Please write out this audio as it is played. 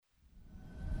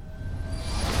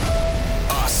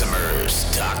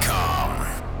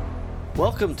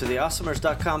Welcome to the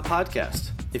Awesomers.com podcast.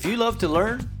 If you love to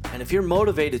learn, and if you're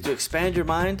motivated to expand your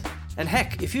mind, and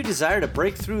heck, if you desire to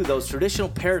break through those traditional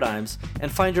paradigms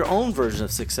and find your own version of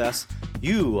success,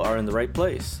 you are in the right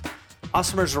place.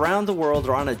 Awesomers around the world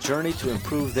are on a journey to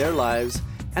improve their lives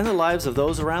and the lives of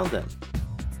those around them.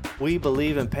 We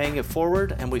believe in paying it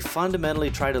forward, and we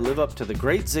fundamentally try to live up to the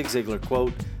great Zig Ziglar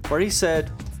quote, where he said,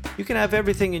 "You can have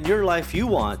everything in your life you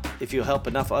want if you help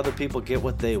enough other people get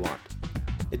what they want."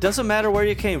 It doesn't matter where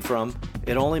you came from,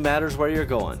 it only matters where you're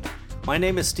going. My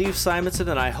name is Steve Simonson,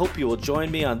 and I hope you will join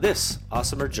me on this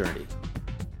awesomer journey.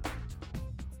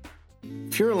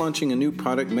 If you're launching a new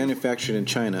product manufactured in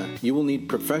China, you will need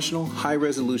professional,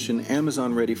 high-resolution,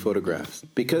 Amazon-ready photographs.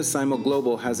 Because Simo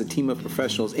Global has a team of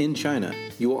professionals in China,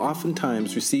 you will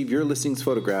oftentimes receive your listings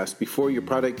photographs before your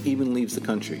product even leaves the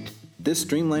country. This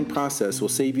streamlined process will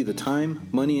save you the time,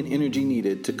 money, and energy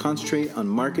needed to concentrate on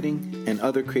marketing and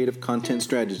other creative content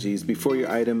strategies before your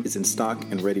item is in stock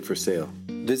and ready for sale.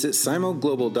 Visit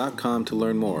SimoGlobal.com to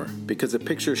learn more, because a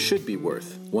picture should be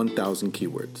worth 1,000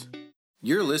 keywords.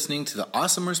 You're listening to the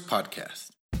Awesomers Podcast.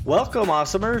 Welcome,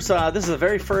 Awesomers. This is the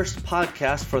very first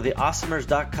podcast for the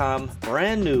Awesomers.com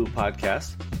brand new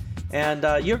podcast. And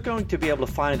you're going to be able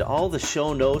to find all the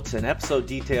show notes and episode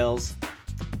details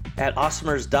at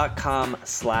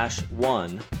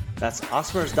awesomers.com/1. That's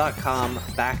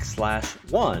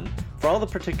awesomers.com/1 for all the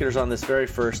particulars on this very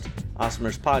first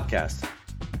Awesomers podcast.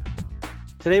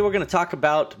 Today we're going to talk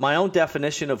about my own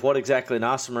definition of what exactly an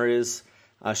awesomer is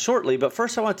shortly, but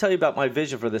first I want to tell you about my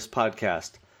vision for this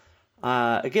podcast.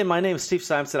 Again, my name is Steve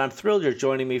Simonson. I'm thrilled you're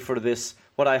joining me for this,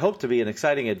 what I hope to be an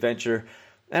exciting adventure.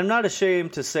 And I'm not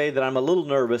ashamed to say that I'm a little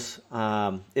nervous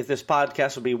if this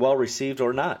podcast will be well received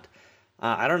or not.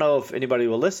 I don't know if anybody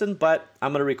will listen, but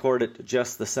I'm going to record it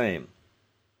just the same.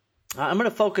 I'm going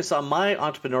to focus on my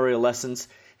entrepreneurial lessons,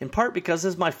 in part because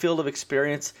this is my field of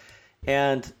experience,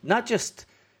 and not just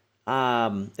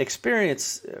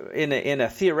experience in a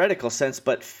theoretical sense,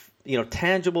 but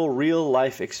tangible, real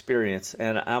life experience.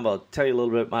 And I'm going to tell you a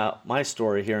little bit about my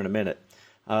story here in a minute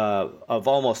of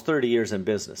almost 30 years in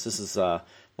business. This is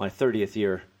my 30th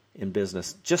year in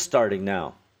business, just starting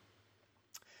now.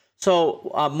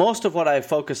 So most of what I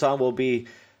focus on will be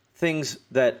things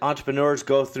that entrepreneurs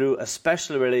go through,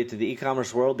 especially related to the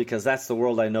e-commerce world, because that's the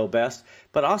world I know best.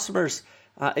 But awesomers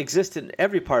exist in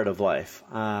every part of life.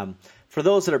 For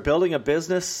those that are building a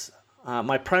business,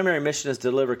 my primary mission is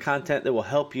to deliver content that will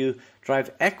help you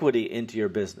drive equity into your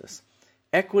business.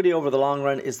 Equity over the long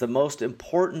run is the most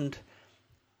important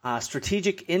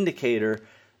strategic indicator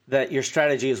that your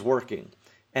strategy is working.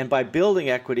 And by building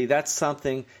equity, that's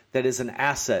something that is an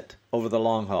asset over the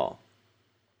long haul.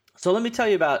 So let me tell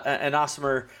you about an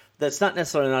awesomer that's not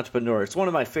necessarily an entrepreneur. It's one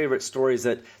of my favorite stories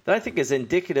that I think is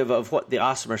indicative of what the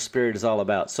awesomer spirit is all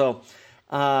about. So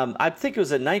I think it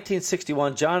was in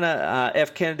 1961, John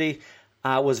F. Kennedy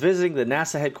was visiting the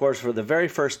NASA headquarters for the very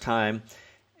first time.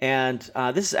 And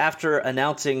this is after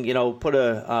announcing, put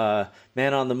a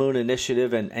man on the moon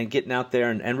initiative and getting out there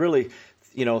and really,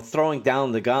 throwing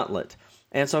down the gauntlet.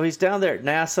 And so he's down there at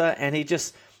NASA, and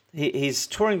he's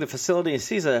touring the facility and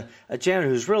sees a janitor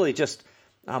who's really just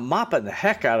mopping the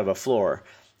heck out of a floor.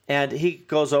 And he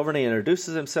goes over and he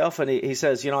introduces himself, and he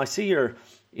says, I see you're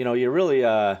really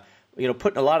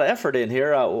putting a lot of effort in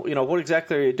here. What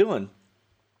exactly are you doing?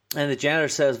 And the janitor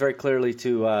says very clearly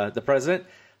to the president,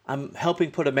 "I'm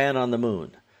helping put a man on the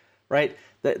moon." Right?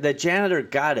 The janitor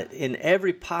got it in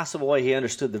every possible way. He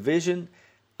understood the vision.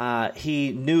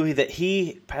 He knew that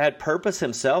he had purpose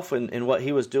himself in what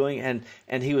he was doing, and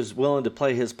he was willing to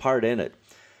play his part in it.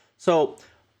 So,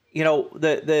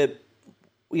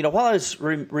 while I was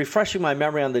refreshing my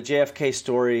memory on the JFK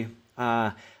story,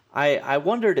 I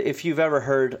wondered if you've ever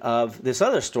heard of this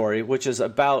other story, which is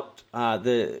about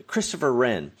the Christopher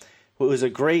Wren, who was a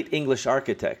great English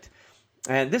architect.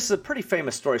 And this is a pretty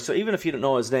famous story, so even if you don't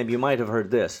know his name, you might have heard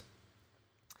this.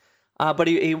 But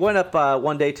he went up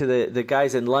one day to the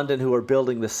guys in London who were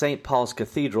building the St. Paul's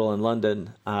Cathedral in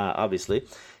London, obviously.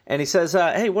 And he says,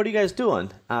 "Hey, what are you guys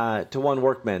doing?" To one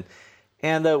workman.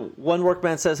 And the one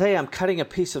workman says, "Hey, I'm cutting a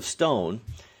piece of stone."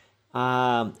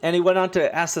 And he went on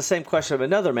to ask the same question of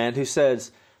another man who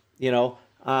says,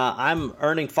 "I'm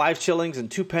earning 5 shillings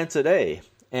and 2 pence a day."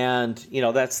 And,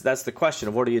 that's the question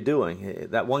of what are you doing?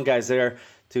 That one guy's there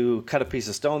to cut a piece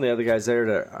of stone. The other guy's there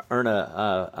to earn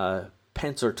a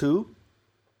pence or 2,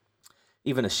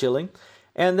 even a shilling.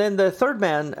 And then the third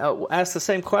man asked the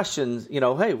same question,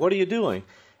 "Hey, what are you doing?"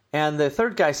 And the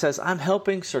third guy says, "I'm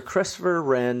helping Sir Christopher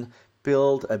Wren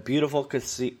build a beautiful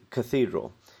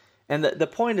cathedral." And the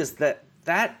point is that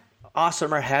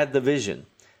awesomer had the vision.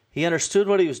 He understood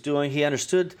what he was doing. He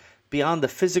understood beyond the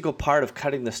physical part of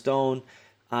cutting the stone,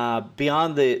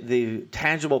 beyond the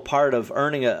tangible part of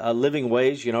earning a living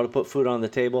wage, to put food on the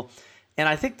table. And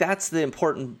I think that's the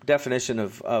important definition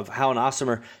of how an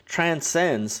awesomer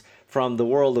transcends from the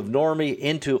world of normie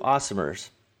into awesomers.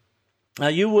 Now,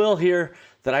 you will hear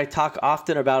that I talk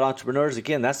often about entrepreneurs.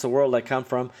 Again, that's the world I come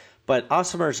from. But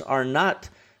awesomers are not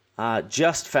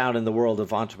just found in the world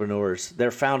of entrepreneurs.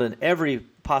 They're found in every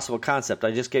possible concept.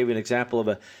 I just gave you an example of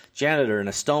a janitor and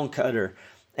a stone cutter.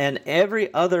 And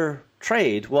every other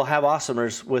trade will have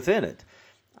awesomers within it.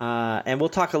 And we'll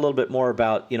talk a little bit more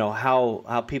about,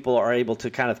 how people are able to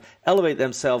kind of elevate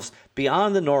themselves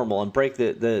beyond the normal and break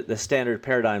the standard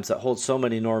paradigms that hold so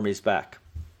many normies back.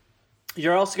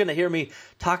 You're also going to hear me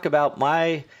talk about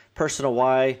my personal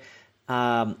why,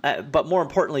 but more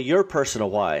importantly, your personal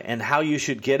why and how you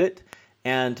should get it,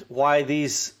 and why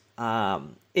these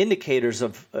indicators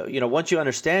of, once you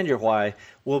understand your why,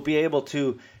 will be able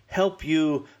to help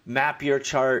you map your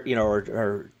chart,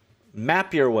 or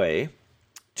map your way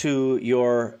to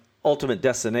your ultimate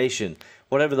destination,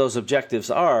 whatever those objectives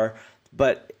are.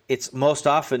 But it's most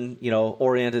often,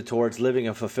 oriented towards living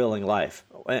a fulfilling life.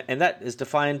 And that is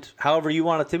defined however you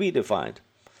want it to be defined.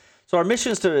 So our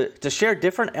mission is to share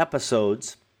different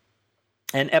episodes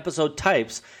and episode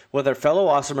types with our fellow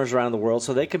awesomers around the world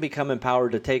so they can become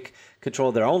empowered to take control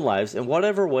of their own lives in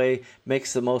whatever way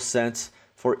makes the most sense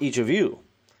for each of you.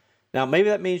 Now, maybe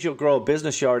that means you'll grow a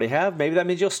business you already have. Maybe that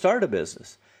means you'll start a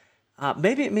business.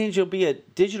 Maybe it means you'll be a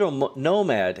digital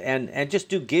nomad and just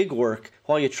do gig work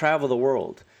while you travel the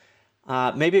world.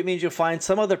 Maybe it means you'll find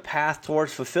some other path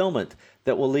towards fulfillment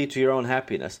that will lead to your own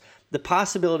happiness. The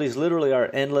possibilities literally are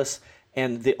endless,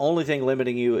 and the only thing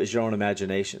limiting you is your own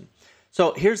imagination.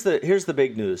 So here's the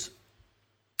big news.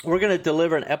 We're going to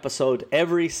deliver an episode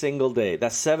every single day.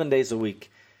 That's 7 days a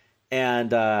week. And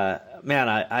man,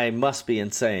 I must be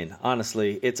insane.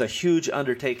 Honestly, it's a huge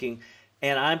undertaking.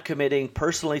 And I'm committing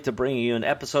personally to bringing you an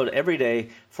episode every day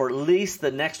for at least the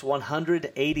next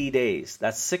 180 days.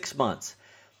 That's 6 months.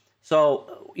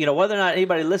 So, whether or not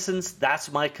anybody listens,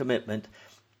 that's my commitment.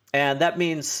 And that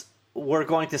means we're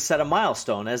going to set a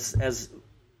milestone, as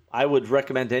I would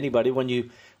recommend to anybody. When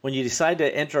you decide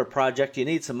to enter a project, you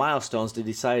need some milestones to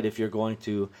decide if you're going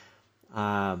to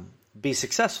be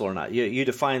successful or not. You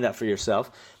define that for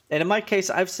yourself. And in my case,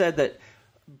 I've said that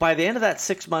by the end of that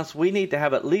 6 months, we need to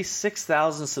have at least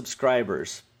 6,000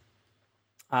 subscribers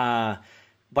by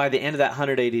the end of that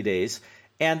 180 days.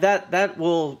 And that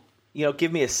will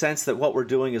give me a sense that what we're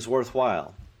doing is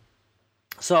worthwhile.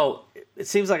 So it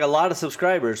seems like a lot of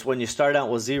subscribers when you start out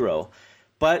with zero,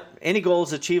 but any goal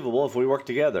is achievable if we work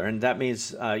together. And that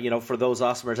means, for those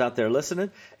awesomers out there listening,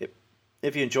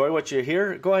 if you enjoy what you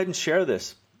hear, go ahead and share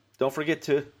this. Don't forget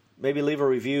to maybe leave a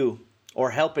review or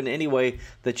help in any way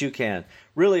that you can.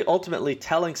 Really, ultimately,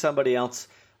 telling somebody else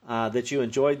that you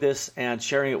enjoyed this and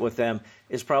sharing it with them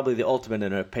is probably the ultimate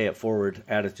in a pay-it-forward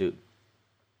attitude.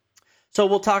 So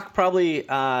we'll talk probably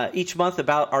each month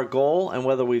about our goal and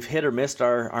whether we've hit or missed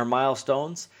our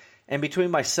milestones. And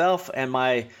between myself and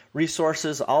my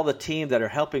resources, all the team that are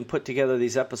helping put together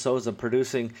these episodes and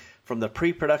producing from the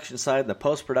pre-production side, the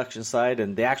post-production side,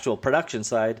 and the actual production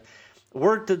side,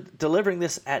 we're delivering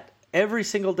this at every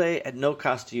single day at no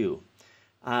cost to you.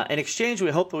 In exchange, we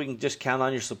hope that we can just count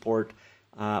on your support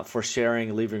for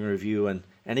sharing, leaving a review, and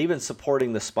even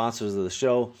supporting the sponsors of the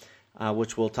show,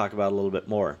 which we'll talk about a little bit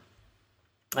more.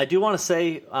 I do want to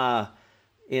say,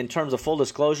 in terms of full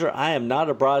disclosure, I am not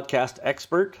a broadcast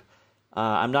expert.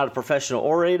 I'm not a professional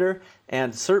orator,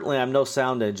 and certainly I'm no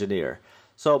sound engineer.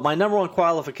 So my number one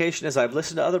qualification is I've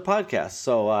listened to other podcasts.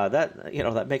 So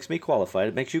that makes me qualified.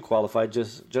 It makes you qualified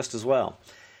just as well.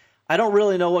 I don't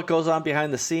really know what goes on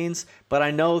behind the scenes, but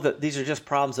I know that these are just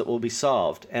problems that will be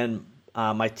solved. And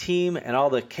my team and all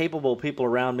the capable people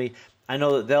around me, I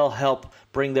know that they'll help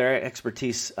bring their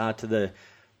expertise to the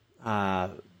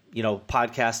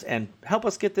podcast and help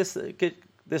us get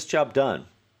this job done.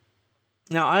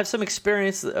 Now, I have some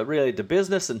experience related to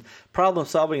business and problem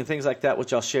solving and things like that,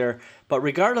 which I'll share. But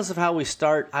regardless of how we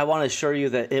start, I want to assure you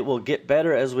that it will get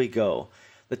better as we go.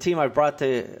 The team I've brought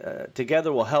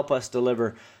together will help us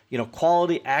deliver,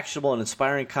 quality, actionable, and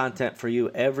inspiring content for you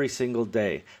every single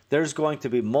day. There's going to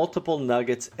be multiple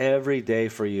nuggets every day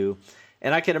for you.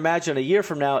 And I can imagine a year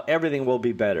from now, everything will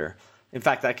be better. In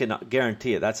fact, I can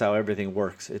guarantee it. That's how everything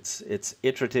works. It's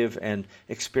iterative, and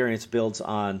experience builds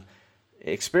on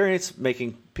experience,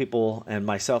 making people, and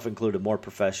myself included, more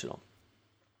professional.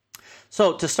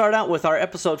 So to start out with, our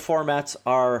episode formats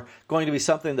are going to be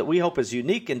something that we hope is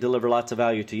unique and deliver lots of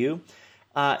value to you.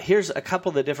 Here's a couple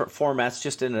of the different formats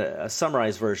just in a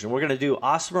summarized version. We're going to do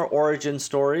awesomer origin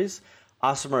stories,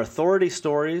 Awesomer Authority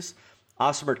Stories,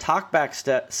 Awesomer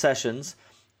Talkback sessions,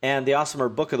 and the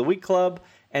Awesomer Book of the Week Club,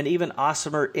 and even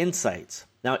Awesomer Insights.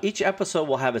 Now, each episode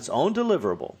will have its own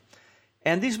deliverable,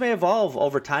 and these may evolve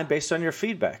over time based on your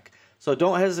feedback. So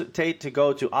don't hesitate to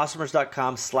go to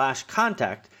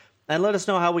awesomers.com/contact and let us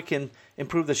know how we can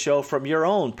improve the show from your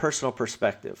own personal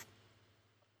perspective.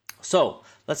 So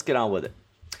let's get on with it.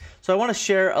 So I want to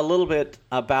share a little bit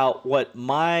about what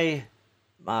my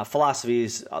philosophy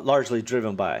is largely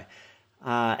driven by.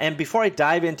 And before I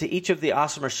dive into each of the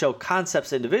Awesomer Show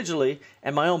concepts individually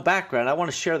and my own background, I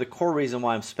want to share the core reason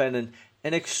why I'm spending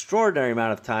an extraordinary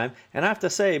amount of time, and I have to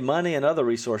say money and other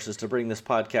resources, to bring this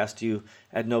podcast to you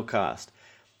at no cost.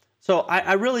 So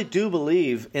I really do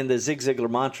believe in the Zig Ziglar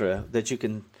mantra that you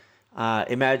can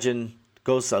imagine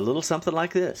goes a little something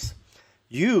like this.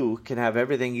 You can have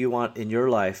everything you want in your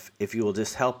life if you will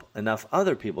just help enough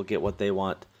other people get what they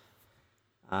want,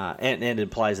 and it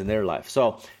implies in their life.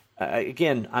 So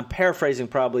again, I'm paraphrasing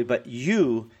probably, but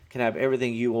you can have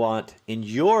everything you want in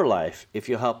your life if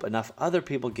you help enough other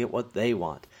people get what they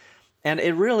want. And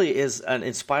it really is an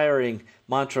inspiring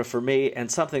mantra for me, and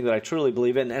something that I truly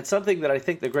believe in, and something that I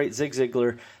think the great Zig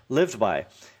Ziglar lived by.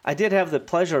 I did have the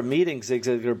pleasure of meeting Zig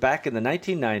Ziglar back in the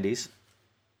 1990s,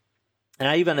 and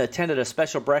I even attended a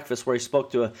special breakfast where he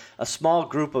spoke to a small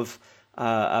group of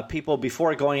people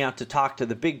before going out to talk to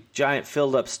the big, giant,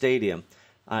 filled-up stadium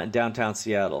in downtown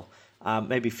Seattle.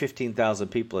 Maybe 15,000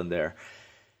 people in there.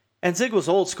 And Zig was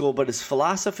old school, but his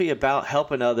philosophy about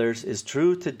helping others is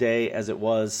true today as it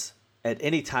was at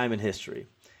any time in history.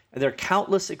 And there are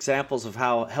countless examples of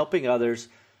how helping others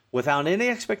without any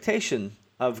expectation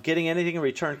of getting anything in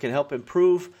return can help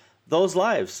improve those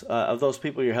lives of those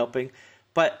people you're helping.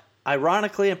 But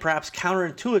ironically and perhaps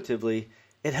counterintuitively,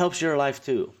 it helps your life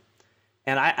too.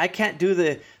 And I can't do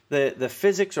the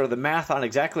physics or the math on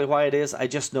exactly why it is. I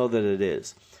just know that it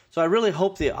is. So I really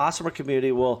hope the Awesomer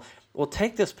community will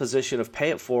take this position of pay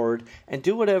it forward and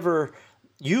do whatever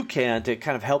you can to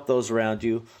kind of help those around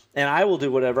you. And I will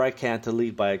do whatever I can to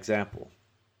lead by example.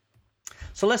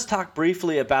 So let's talk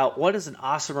briefly about what is an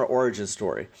Awesomer origin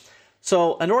story.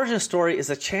 So an origin story is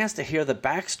a chance to hear the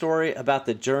backstory about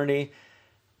the journey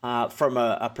from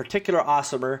a particular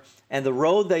Awesomer and the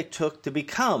road they took to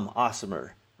become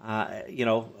Awesomer,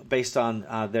 based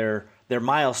on their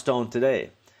milestone today.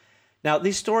 Now,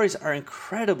 these stories are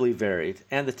incredibly varied,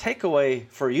 and the takeaway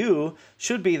for you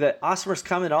should be that Awesomers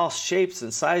come in all shapes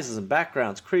and sizes and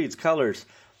backgrounds, creeds, colors,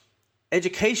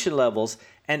 education levels,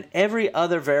 and every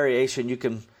other variation you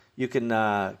can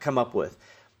come up with.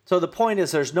 So the point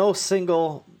is, there's no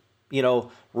single,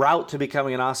 route to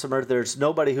becoming an Awesomer. There's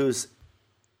nobody who's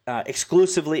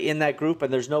exclusively in that group,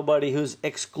 and there's nobody who's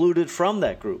excluded from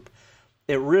that group.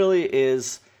 It really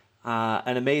is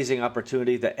an amazing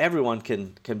opportunity that everyone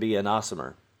can be an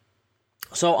Awesomer.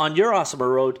 So on your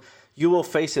Awesomer road, you will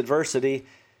face adversity,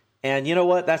 and you know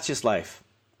what? That's just life.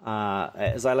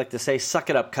 As I like to say, suck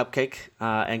it up, cupcake,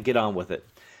 and get on with it.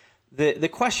 The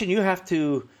question you have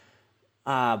to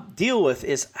deal with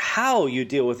is how you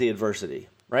deal with the adversity,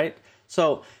 right?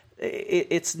 So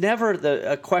it's never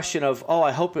a question of,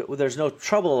 I hope there's no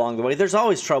trouble along the way. There's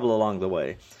always trouble along the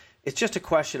way. It's just a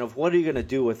question of what are you going to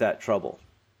do with that trouble.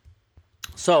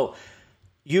 So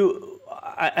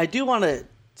I do want to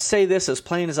say this as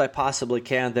plain as I possibly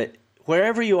can, that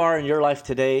wherever you are in your life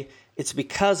today, it's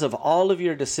because of all of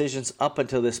your decisions up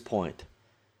until this point.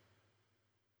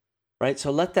 Right? So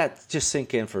let that just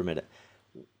sink in for a minute.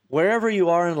 Wherever you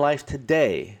are in life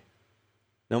today,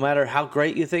 no matter how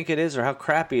great you think it is or how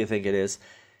crappy you think it is,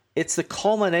 it's the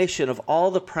culmination of all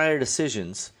the prior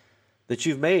decisions that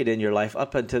you've made in your life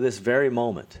up until this very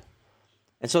moment.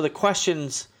 And so the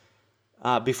questions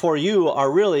before you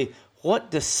are really what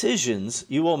decisions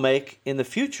you will make in the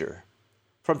future,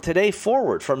 from today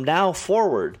forward, from now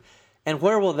forward, and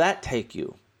where will that take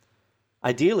you?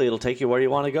 Ideally, it'll take you where you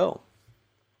want to go.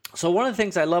 So one of the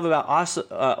things I love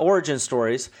about origin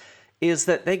stories is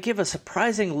that they give a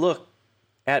surprising look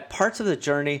at parts of the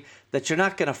journey that you're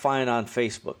not going to find on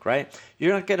Facebook, right?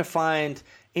 You're not going to find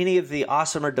any of the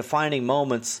Awesomer defining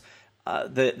moments,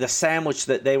 the sandwich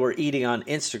that they were eating on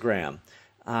Instagram.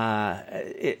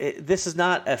 This is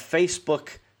not a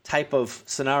Facebook type of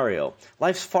scenario.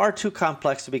 Life's far too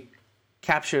complex to be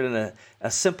captured in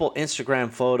a simple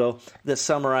Instagram photo that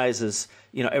summarizes,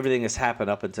 everything that's happened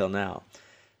up until now.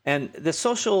 And the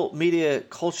social media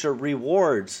culture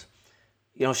rewards,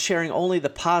 sharing only the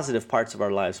positive parts of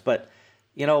our lives. But,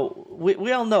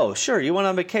 we all know, sure, you went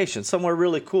on vacation somewhere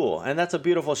really cool, and that's a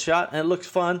beautiful shot, and it looks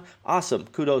fun. Awesome.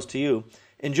 Kudos to you.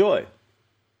 Enjoy.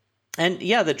 And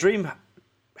yeah, the dream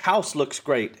house looks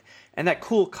great, and that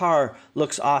cool car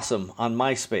looks awesome on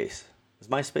MySpace. Is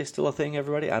MySpace still a thing,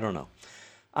 everybody? I don't know.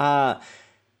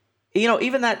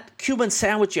 Even that Cuban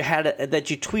sandwich you had that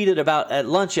you tweeted about at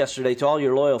lunch yesterday to all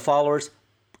your loyal followers,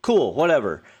 cool,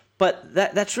 whatever. But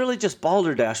that's really just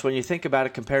balderdash when you think about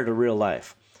it compared to real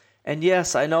life. And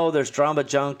yes, I know there's drama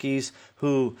junkies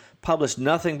who publish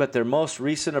nothing but their most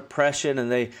recent oppression,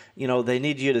 and they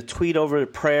need you to tweet over the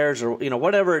prayers or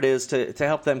whatever it is to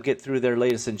help them get through their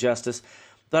latest injustice.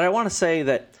 But I want to say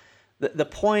that the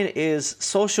point is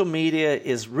social media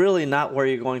is really not where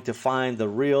you're going to find the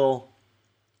real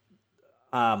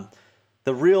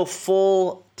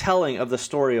full telling of the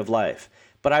story of life.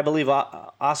 But I believe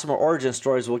Awesomer Origin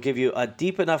Stories will give you a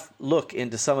deep enough look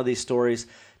into some of these stories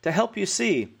to help you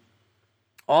see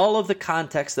all of the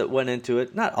context that went into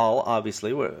it. Not all,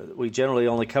 obviously. We generally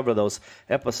only cover those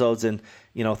episodes in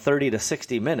 30 to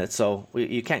 60 minutes, so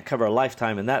you can't cover a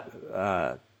lifetime in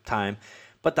that time.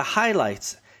 But the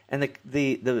highlights and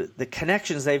the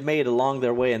connections they've made along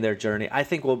their way in their journey, I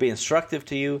think will be instructive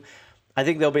to you. I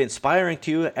think they'll be inspiring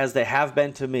to you as they have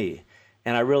been to me.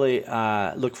 And I really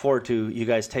look forward to you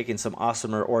guys taking some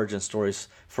awesomer origin stories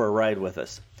for a ride with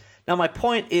us. Now, my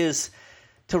point is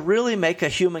to really make a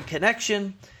human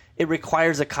connection, it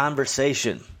requires a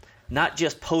conversation, not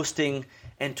just posting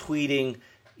and tweeting,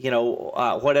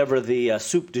 whatever the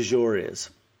soup du jour is.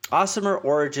 Awesomer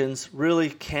Origins really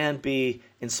can be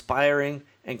inspiring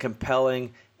and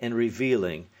compelling and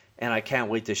revealing, and I can't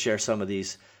wait to share some of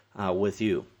these with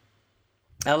you.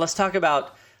 Now, let's talk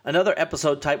about another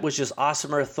episode type, which is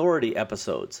Awesomer Authority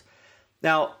episodes.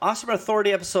 Now, Awesomer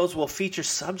Authority episodes will feature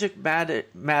subject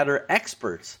matter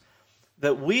experts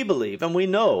that we believe and we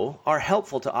know are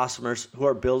helpful to awesomers who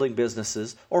are building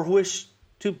businesses or who wish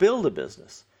to build a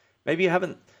business. Maybe you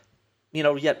haven't,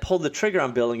 yet pulled the trigger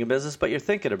on building a business, but you're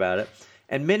thinking about it.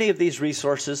 And many of these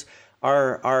resources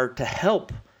are to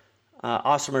help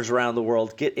awesomers around the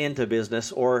world get into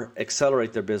business or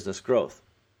accelerate their business growth.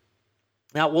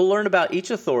 Now, we'll learn about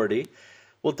each authority.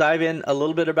 We'll dive in a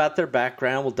little bit about their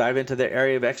background. We'll dive into their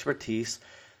area of expertise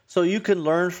so you can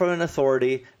learn from an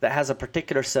authority that has a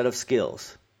particular set of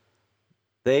skills.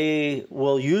 They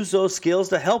will use those skills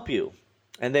to help you,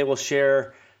 and they will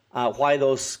share why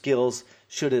those skills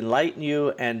should enlighten you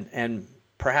and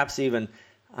perhaps even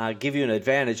give you an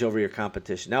advantage over your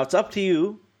competition. Now, it's up to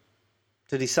you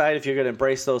to decide if you're going to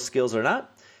embrace those skills or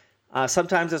not.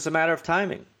 Sometimes it's a matter of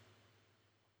timing.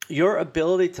 Your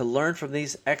ability to learn from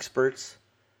these experts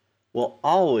will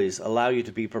always allow you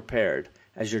to be prepared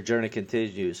as your journey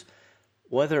continues,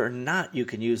 whether or not you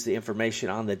can use the information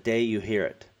on the day you hear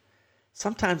it.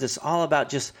 Sometimes it's all about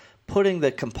just putting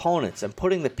the components and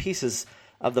putting the pieces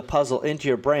of the puzzle into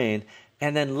your brain,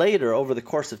 and then later, over the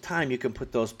course of time, you can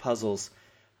put those puzzles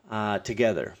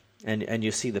together, and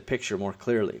you see the picture more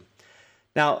clearly.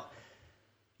 Now,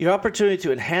 your opportunity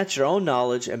to enhance your own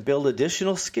knowledge and build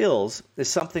additional skills is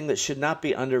something that should not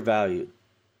be undervalued.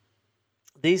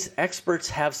 These experts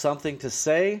have something to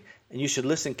say, and you should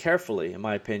listen carefully, in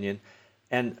my opinion,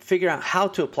 and figure out how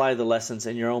to apply the lessons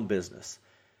in your own business.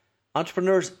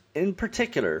 Entrepreneurs in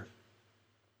particular,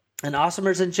 and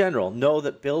awesomers in general, know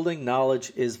that building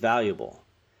knowledge is valuable.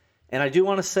 And I do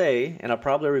want to say, and I'll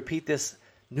probably repeat this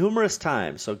numerous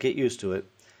times, so get used to it,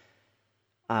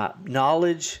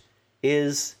 knowledge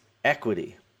is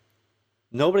equity.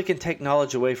 Nobody can take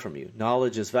knowledge away from you.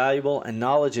 Knowledge is valuable, and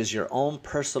knowledge is your own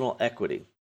personal equity.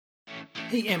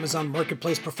 Hey Amazon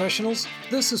Marketplace professionals,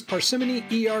 this is Parsimony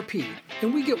ERP,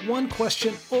 and we get one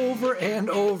question over and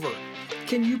over.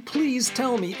 Can you please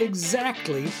tell me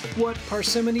exactly what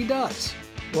Parsimony does?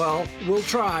 Well, we'll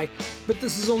try, but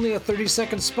this is only a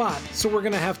 30-second spot, so we're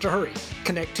going to have to hurry.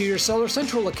 Connect to your Seller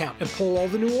Central account and pull all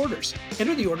the new orders.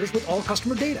 Enter the orders with all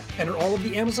customer data. Enter all of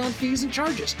the Amazon fees and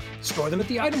charges. Store them at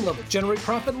the item level. Generate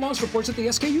profit and loss reports at the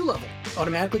SKU level.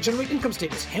 Automatically generate income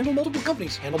statements. Handle multiple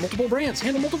companies. Handle multiple brands.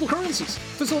 Handle multiple currencies.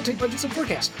 Facilitate budgets and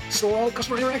forecasts. Store all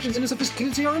customer interactions in a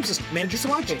sophisticated CRM system. Manage your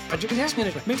supply chain. Project and task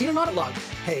management. Maintain an audit log.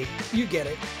 Hey, you get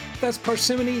it. That's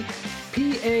Parsimony,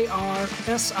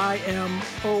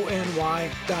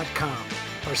 PARSIMONY.com.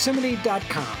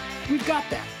 Parsimony.com. We've got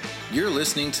that. You're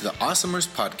listening to the Awesomers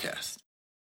Podcast.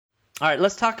 All right,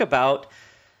 let's talk about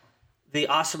the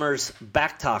Awesomers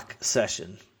Back Talk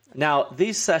session. Now,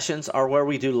 these sessions are where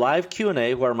we do live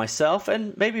Q&A, where myself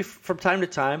and maybe from time to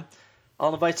time,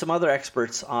 I'll invite some other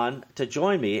experts on to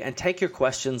join me and take your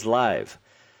questions live.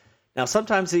 Now,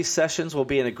 sometimes these sessions will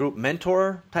be in a group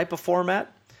mentor type of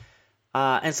format.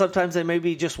 And sometimes they may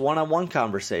be just one-on-one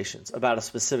conversations about a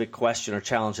specific question or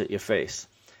challenge that you face.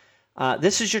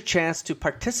 This is your chance to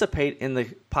participate in the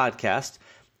podcast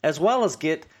as well as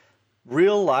get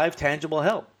real, live, tangible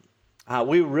help.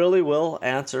 We really will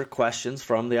answer questions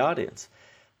from the audience.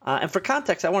 And for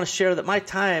context, I want to share that my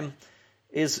time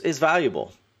is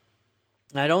valuable.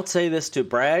 And I don't say this to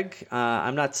brag.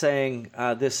 I'm not saying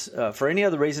this for any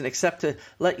other reason except to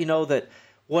let you know that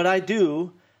what I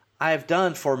do, I've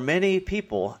done for many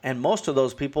people, and most of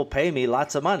those people pay me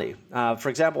lots of money. For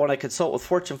example, when I consult with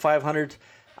Fortune 500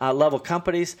 level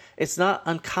companies, it's not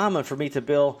uncommon for me to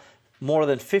bill more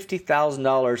than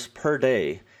 $50,000 per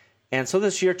day. And so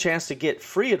this is your chance to get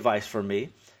free advice from me.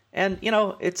 And,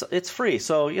 it's free.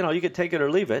 So, you can take it or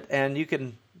leave it, and you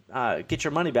can get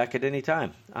your money back at any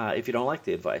time if you don't like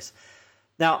the advice.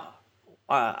 Now,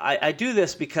 I do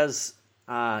this because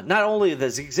not only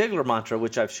the Zig Ziglar mantra,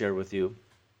 which I've shared with you,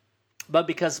 but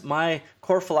because my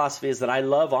core philosophy is that I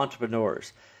love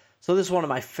entrepreneurs. So this is one of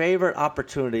my favorite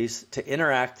opportunities to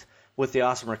interact with the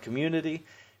Awesomer community,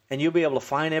 and you'll be able to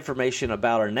find information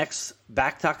about our next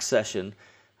Back Talk session.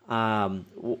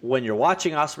 When you're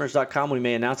watching awesomers.com, we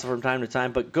may announce it from time to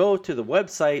time, but go to the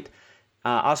website,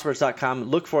 awesomers.com,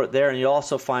 look for it there, and you'll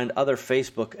also find other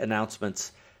Facebook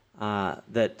announcements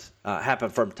that happen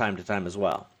from time to time as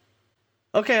well.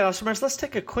 Okay, Awesomers, let's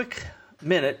take a quick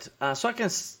minute so I can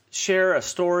share a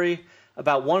story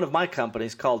about one of my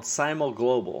companies called Simo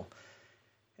Global.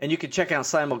 And you can check out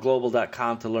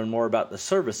simoglobal.com to learn more about the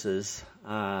services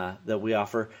that we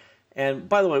offer. And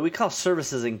by the way, we call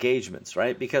services engagements,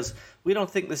 right? Because we don't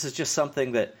think this is just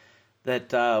something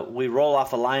that we roll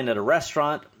off a line at a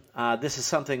restaurant. This is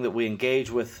something that we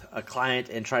engage with a client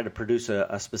and try to produce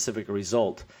a specific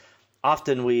result.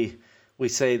 Often we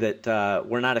say that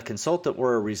we're not a consultant,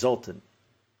 we're a resultant.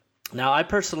 Now, I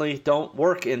personally don't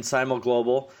work in Simo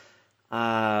Global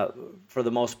for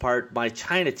the most part. My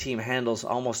China team handles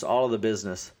almost all of the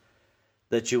business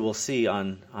that you will see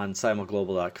on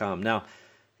simoglobal.com. Now,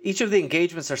 each of the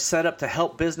engagements are set up to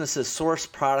help businesses source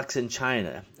products in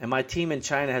China. And my team in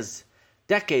China has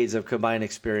decades of combined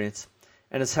experience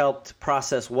and has helped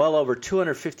process well over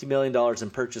 $250 million in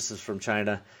purchases from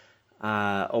China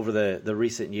over the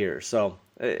recent years. So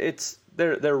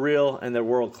they're real and they're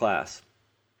world class.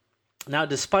 Now,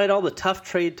 despite all the tough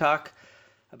trade talk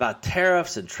about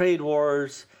tariffs and trade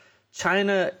wars,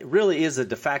 China really is a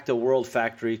de facto world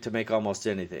factory to make almost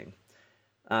anything.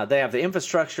 They have the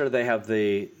infrastructure, they have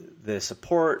the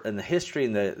support and the history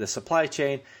and the supply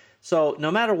chain. So no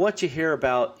matter what you hear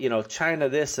about, China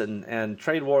this and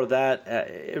trade war that,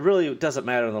 it really doesn't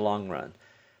matter in the long run.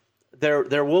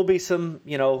 There will be some,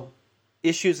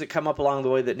 issues that come up along the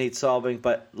way that need solving,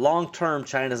 but long term,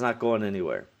 China's not going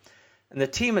anywhere. And the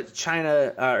team at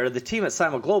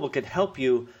Simo Global could help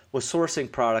you with sourcing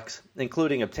products,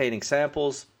 including obtaining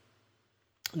samples,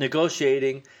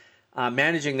 negotiating,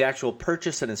 managing the actual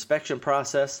purchase and inspection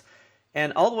process,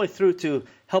 and all the way through to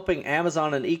helping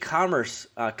Amazon and e-commerce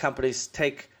companies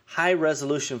take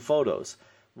high-resolution photos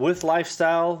with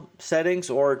lifestyle settings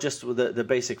or just with the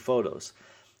basic photos.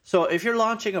 So if you're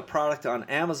launching a product on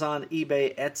Amazon,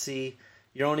 eBay, Etsy,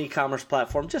 your own e-commerce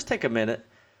platform, just take a minute.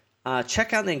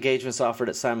 Check out the engagements offered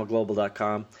at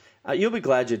simoglobal.com. You'll be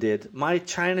glad you did. My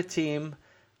China team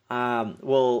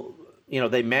will,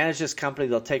 they manage this company.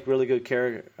 They'll take really good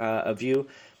care of you.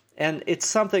 And it's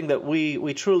something that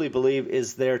we truly believe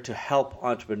is there to help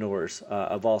entrepreneurs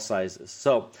of all sizes.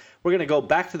 So we're going to go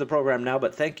back to the program now,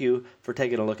 but thank you for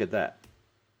taking a look at that.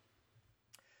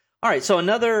 All right, so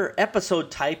another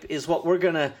episode type is what we're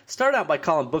going to start out by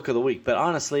calling Book of the Week. But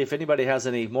honestly, if anybody has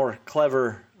any more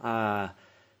clever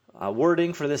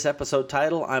wording for this episode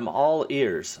title, I'm all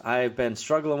ears. I've been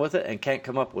struggling with it and can't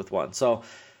come up with one. So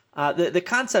the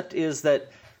concept is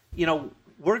that,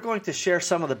 we're going to share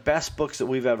some of the best books that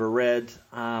we've ever read,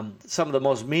 some of the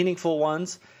most meaningful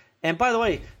ones. And by the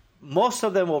way, most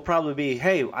of them will probably be,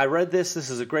 hey, I read this.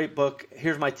 This is a great book.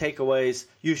 Here's my takeaways.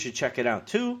 You should check it out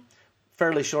too.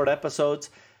 Fairly short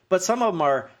episodes. But some of them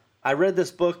are, I read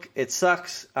this book. It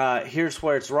sucks. Here's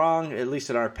where it's wrong, at least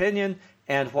in our opinion.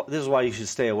 And this is why you should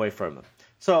stay away from it.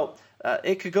 So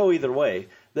it could go either way.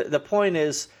 The point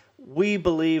is, we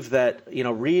believe that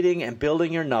reading and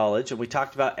building your knowledge, and we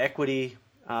talked about equity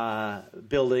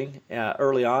building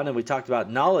early on, and we talked about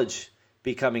knowledge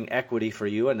becoming equity for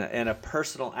you, and a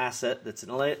personal asset that's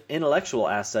an intellectual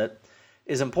asset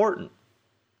is important.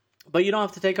 But you don't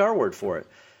have to take our word for it.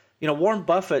 Warren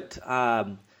Buffett,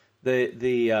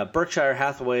 the Berkshire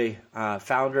Hathaway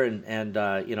founder and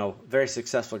very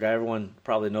successful guy. Everyone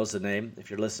probably knows the name if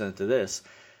you're listening to this.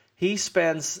 He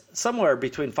spends somewhere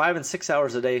between 5 and 6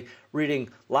 hours a day reading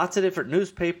lots of different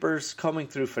newspapers, combing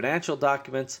through financial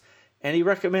documents, and he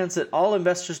recommends that all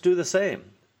investors do the same.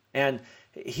 And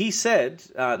he said,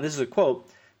 and this is a quote,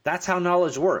 "That's how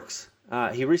knowledge works."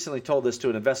 He recently told this to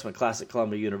an investment class at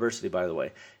Columbia University, by the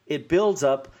way. It builds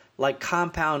up like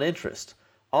compound interest.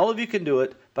 All of you can do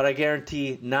it, but I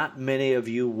guarantee not many of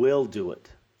you will do it.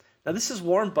 Now, this is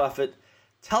Warren Buffett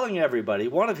telling everybody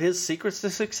one of his secrets to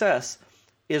success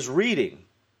is reading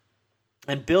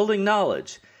and building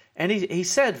knowledge. And he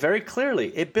said very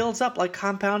clearly, it builds up like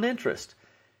compound interest.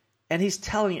 And he's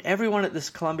telling everyone at this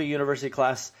Columbia University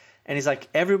class, and he's like,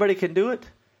 everybody can do it,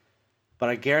 but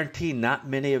I guarantee not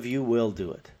many of you will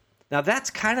do it. Now, that's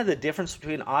kind of the difference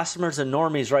between awesomers and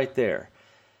normies right there.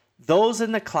 Those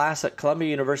in the class at Columbia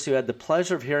University who had the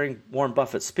pleasure of hearing Warren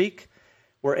Buffett speak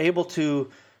were able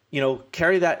to,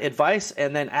 carry that advice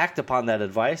and then act upon that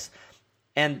advice.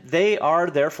 And they are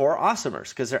therefore awesomers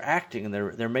because they're acting and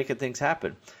they're making things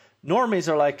happen. Normies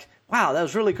are like, wow, that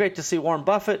was really great to see Warren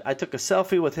Buffett. I took a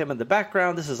selfie with him in the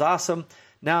background. This is awesome.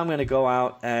 Now I'm going to go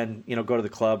out and go to the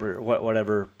club or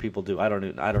whatever people do. I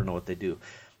don't know what they do.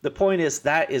 The point is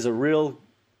that is a real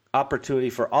opportunity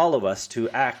for all of us to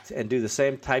act and do the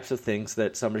same types of things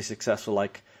that somebody successful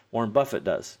like Warren Buffett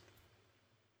does.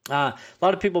 A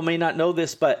lot of people may not know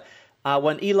this, but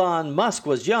when Elon Musk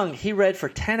was young, he read for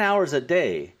 10 hours a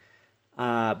day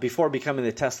before becoming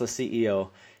the Tesla CEO.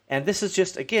 And this is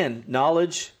just, again,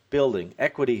 knowledge building,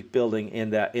 equity building in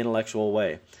that intellectual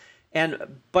way.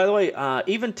 And by the way,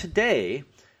 even today,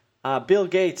 Bill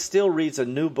Gates still reads a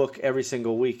new book every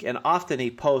single week. And often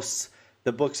he posts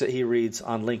the books that he reads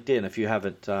on LinkedIn if you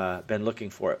haven't been looking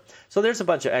for it. So there's a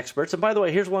bunch of experts. And by the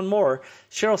way, here's one more.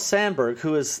 Sheryl Sandberg,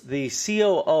 who is the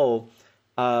COO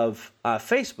of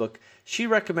Facebook, she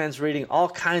recommends reading all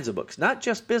kinds of books, not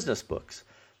just business books.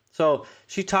 So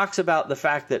she talks about the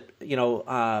fact that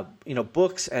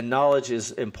books and knowledge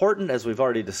is important, as we've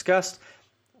already discussed.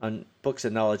 And books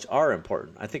and knowledge are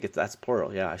important. I think that's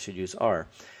plural. Yeah, I should use are.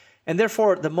 And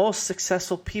therefore, the most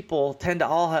successful people tend to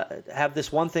all have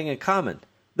this one thing in common.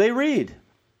 They read.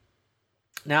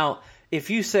 Now,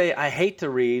 if you say, I hate to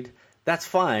read, that's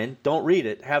fine. Don't read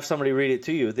it. Have somebody read it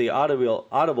to you. The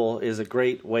Audible is a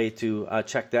great way to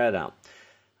check that out.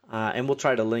 And we'll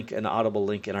try to link an Audible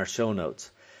link in our show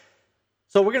notes.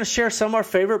 So we're going to share some of our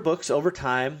favorite books over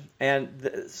time, and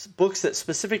books that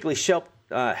specifically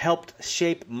helped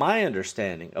shape my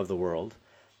understanding of the world.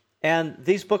 And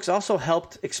these books also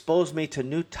helped expose me to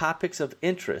new topics of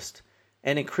interest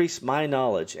and increase my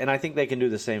knowledge. And I think they can do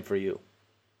the same for you.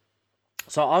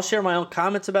 So I'll share my own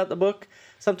comments about the book.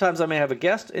 Sometimes I may have a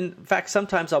guest. In fact,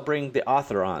 sometimes I'll bring the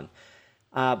author on.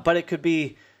 But it could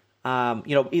be,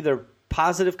 either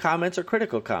positive comments or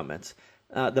critical comments.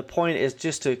 The point is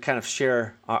just to kind of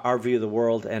share our view of the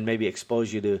world and maybe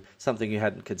expose you to something you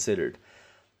hadn't considered.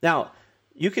 Now,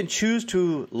 you can choose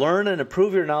to learn and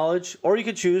improve your knowledge, or you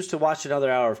can choose to watch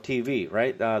another hour of TV,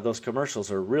 right? Those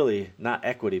commercials are really not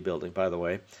equity building, by the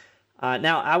way.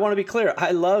 Now, I want to be clear.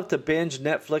 I love to binge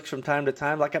Netflix from time to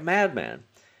time like a madman,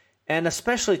 and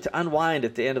especially to unwind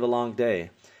at the end of a long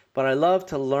day. But I love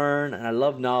to learn, and I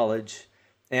love knowledge,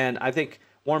 and I think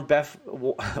Warren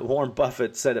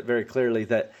Buffett said it very clearly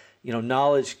that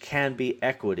knowledge can be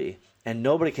equity, and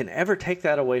nobody can ever take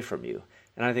that away from you.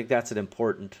 And I think that's an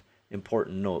important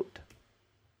note.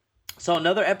 So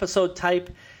another episode type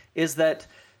is that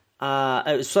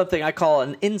something I call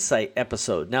an insight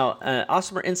episode. Now,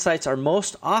 Awesomer Insights are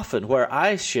most often where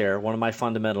I share one of my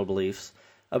fundamental beliefs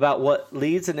about what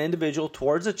leads an individual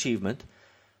towards achievement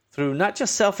through not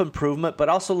just self-improvement, but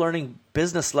also learning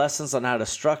business lessons on how to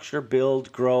structure,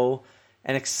 build, grow,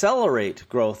 and accelerate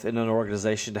growth in an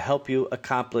organization to help you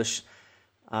accomplish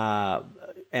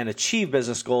and achieve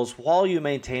business goals while you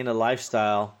maintain a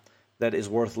lifestyle that is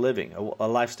worth living, a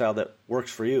lifestyle that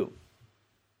works for you.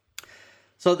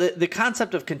 So the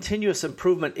concept of continuous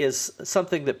improvement is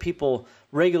something that people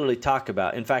regularly talk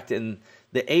about. In fact, in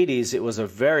the 80s, it was a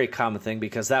very common thing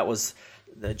because that was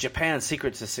Japan's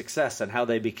secret to success and how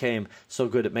they became so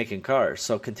good at making cars.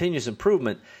 So continuous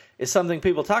improvement is something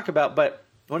people talk about, but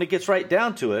when it gets right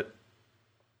down to it,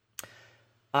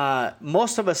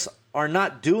 most of us are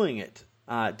not doing it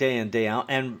day in, day out,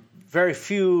 and very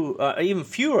few, even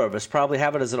fewer of us probably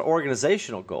have it as an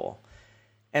organizational goal.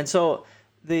 And so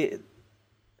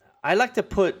I like to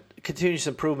put continuous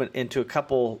improvement into a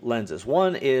couple lenses.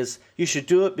 One is you should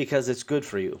do it because it's good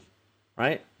for you,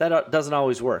 right? That doesn't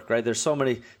always work, right? There's so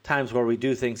many times where we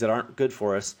do things that aren't good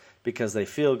for us because they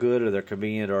feel good or they're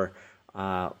convenient or,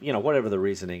 whatever the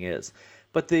reasoning is.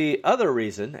 But the other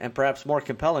reason, and perhaps more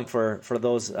compelling for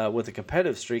those with a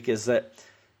competitive streak, is that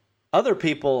other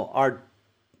people are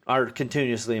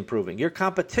continuously improving. Your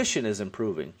competition is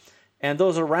improving, and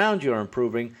those around you are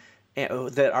improving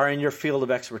that are in your field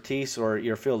of expertise or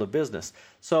your field of business.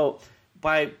 So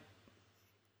by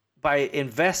by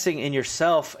investing in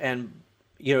yourself, and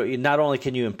not only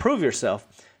can you improve yourself,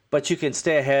 but you can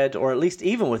stay ahead or at least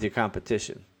even with your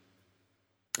competition.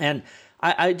 And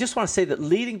I just want to say that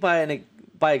leading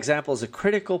by example is a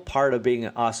critical part of being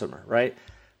an awesomer, right?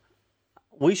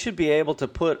 We should be able to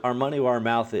put our money where our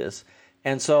mouth is.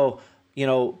 And so,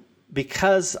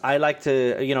 because I like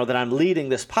to, that I'm leading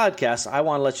this podcast, I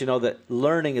want to let you know that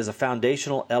learning is a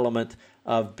foundational element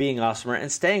of being awesomer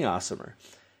and staying awesomer.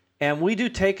 And we do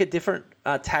take a different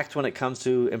tact when it comes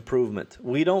to improvement.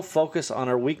 We don't focus on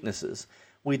our weaknesses.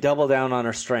 We double down on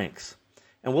our strengths.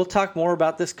 And we'll talk more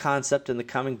about this concept in the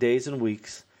coming days and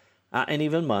weeks and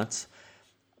even months.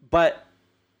 But,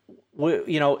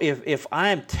 if I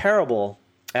am terrible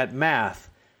at math,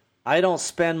 I don't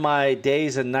spend my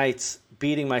days and nights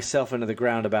beating myself into the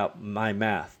ground about my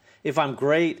math. If I'm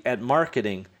great at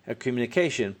marketing, at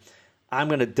communication, I'm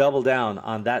going to double down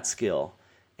on that skill.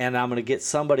 And I'm going to get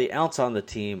somebody else on the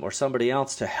team or somebody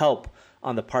else to help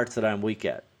on the parts that I'm weak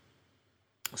at.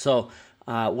 So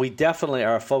we definitely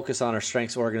are a focus on our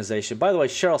strengths organization. By the way,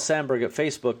 Sheryl Sandberg at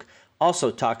Facebook also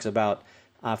talks about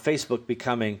Facebook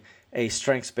becoming a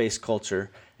strengths-based culture.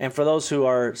 And for those who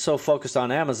are so focused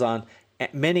on Amazon,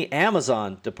 many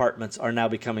Amazon departments are now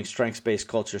becoming strengths-based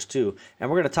cultures too.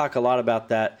 And we're going to talk a lot about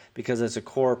that because it's a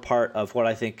core part of what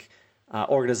I think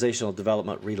organizational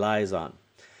development relies on.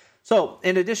 So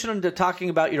in addition to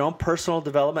talking about your own personal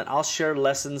development, I'll share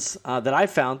lessons that I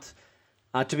found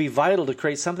to be vital to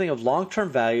create something of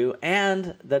long-term value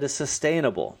and that is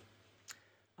sustainable.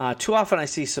 Too often I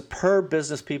see superb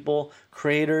business people,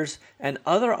 creators, and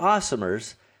other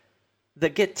awesomers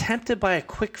that get tempted by a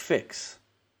quick fix,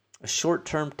 a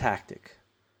short-term tactic,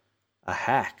 a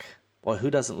hack. Boy, who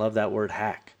doesn't love that word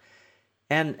hack?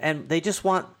 And they just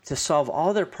want to solve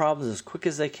all their problems as quick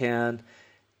as they can,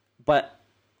 but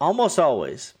almost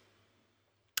always,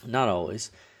 not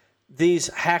always, these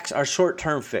hacks are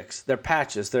short-term fix. They're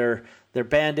patches. They're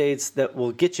Band-Aids that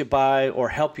will get you by or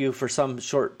help you for some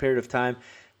short period of time,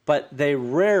 but they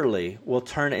rarely will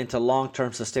turn into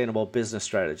long-term sustainable business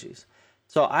strategies.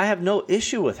 So I have no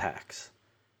issue with hacks.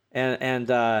 And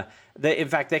they, in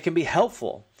fact, they can be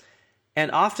helpful.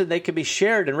 And often they can be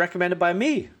shared and recommended by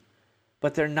me,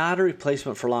 but they're not a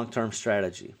replacement for long-term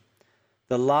strategy.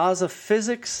 The laws of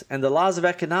physics and the laws of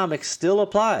economics still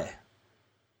apply.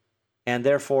 And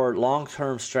therefore,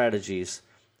 long-term strategies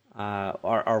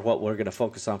are what we're going to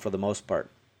focus on for the most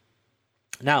part.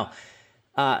 Now,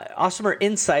 Awesomer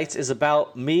Insights is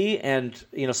about me and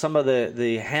some of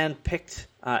the hand-picked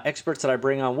experts that I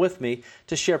bring on with me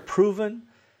to share proven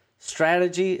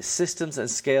strategy, systems, and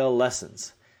scale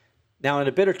lessons. Now, in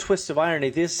a bitter twist of irony,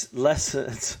 these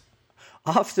lessons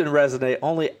often resonate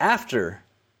only after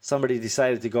somebody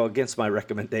decided to go against my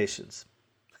recommendations.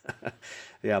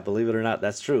 Yeah, believe it or not,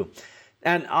 that's true.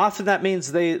 And often that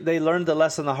means they learned the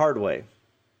lesson the hard way.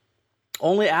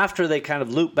 Only after they kind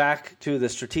of loop back to the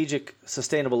strategic,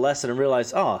 sustainable lesson and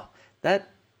realize, oh, that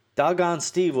doggone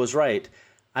Steve was right.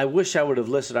 I wish I would have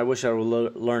listened. I wish I would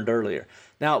have learned earlier.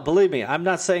 Now, believe me, I'm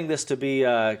not saying this to be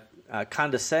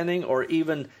condescending or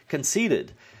even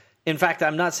conceited. In fact,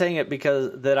 I'm not saying it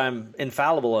because that I'm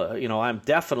infallible. I'm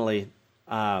definitely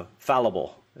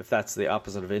fallible, if that's the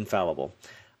opposite of infallible.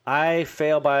 I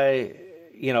fail by,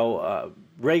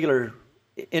 regular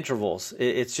intervals.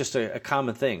 It's just a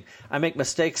common thing. I make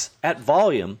mistakes at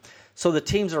volume so the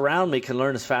teams around me can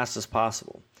learn as fast as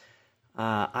possible.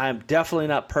 I'm definitely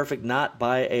not perfect, not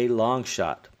by a long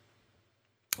shot.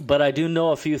 But I do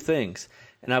know a few things,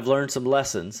 and I've learned some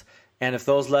lessons. And if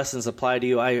those lessons apply to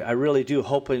you, I really do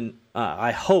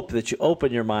I hope that you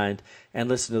open your mind and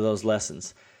listen to those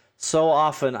lessons. So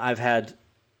often I've had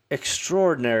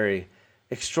extraordinary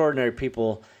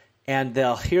people, and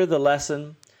they'll hear the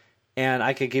lesson, and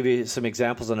I could give you some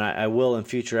examples, and I will in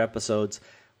future episodes,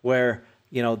 where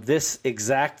this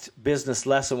exact business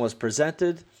lesson was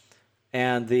presented,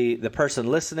 and the person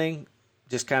listening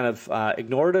just kind of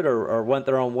ignored it or went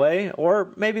their own way,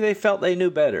 or maybe they felt they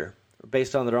knew better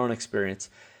based on their own experience.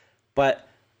 But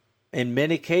in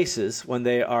many cases, when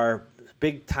they are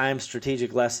big-time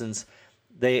strategic lessons,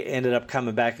 they ended up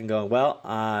coming back and going, well,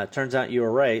 turns out you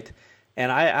were right.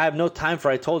 And I have no time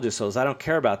for I told you so's. I don't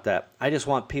care about that. I just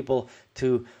want people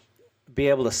to be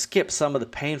able to skip some of the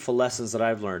painful lessons that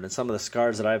I've learned and some of the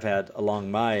scars that I've had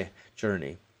along my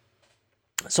journey.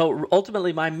 So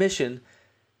ultimately, my mission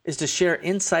is to share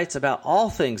insights about all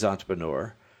things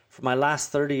entrepreneur from my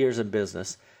last 30 years in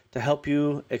business to help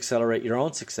you accelerate your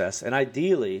own success and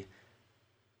ideally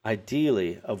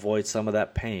avoid some of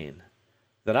that pain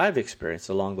that I've experienced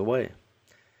along the way.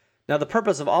 Now, the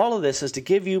purpose of all of this is to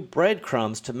give you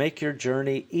breadcrumbs to make your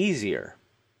journey easier.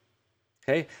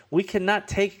 Okay? We cannot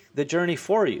take the journey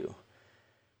for you.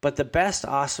 But the best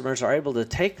awesomers are able to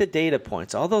take the data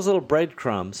points, all those little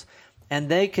breadcrumbs, and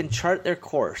they can chart their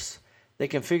course. They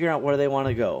can figure out where they want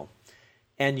to go.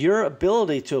 And your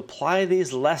ability to apply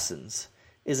these lessons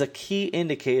is a key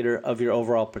indicator of your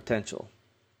overall potential,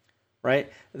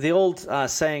 right? The old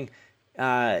saying,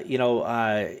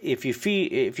 if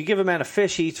you give a man a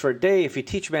fish, he eats for a day. If you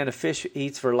teach a man to fish, he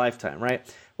eats for a lifetime, right?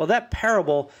 Well, that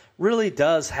parable really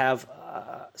does have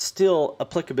still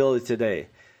applicability today.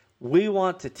 We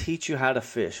want to teach you how to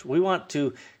fish. We want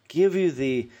to give you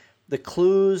the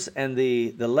clues and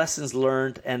the lessons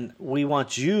learned, and we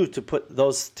want you to put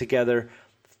those together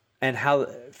and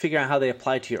figure out how they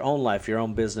apply to your own life, your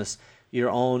own business,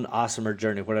 your own awesomer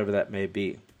journey, whatever that may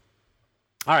be.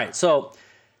 All right, so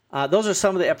those are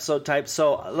some of the episode types.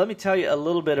 So let me tell you a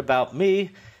little bit about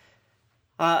me.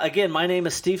 Again, my name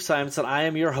is Steve Simonson. I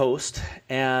am your host.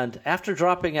 And after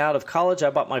dropping out of college,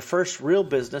 I bought my first real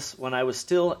business when I was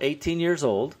still 18 years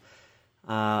old.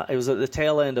 It was at the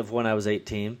tail end of when I was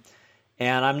 18.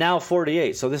 And I'm now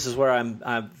 48, so this is where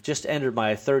I've just entered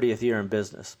my 30th year in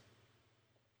business.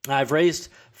 I've raised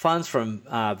funds from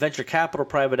venture capital,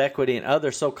 private equity, and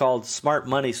other so-called smart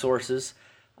money sources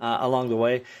along the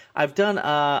way. I've done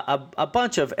a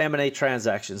bunch of M&A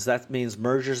transactions. That means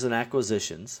mergers and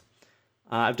acquisitions.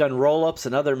 I've done roll-ups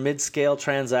and other mid-scale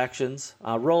transactions.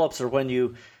 Roll-ups are when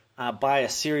you buy a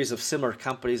series of similar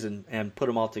companies and put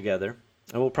them all together.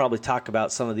 And we'll probably talk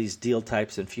about some of these deal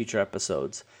types in future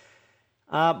episodes.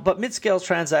 But mid-scale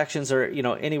transactions are,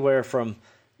 anywhere from,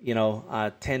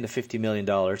 $10 to $50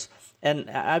 million.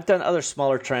 And I've done other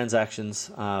smaller transactions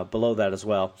below that as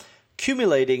well,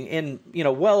 accumulating in,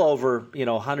 well over,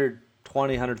 $120,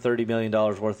 $130 million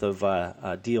worth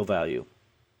of deal value.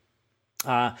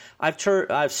 I've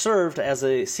served as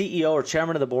a CEO or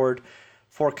chairman of the board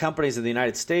for companies in the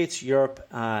United States, Europe,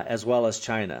 as well as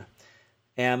China.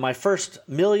 And my first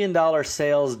 $1 million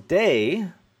sales day,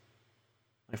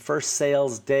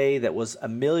 that was $1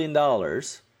 million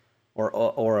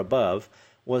or above,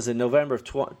 was in November of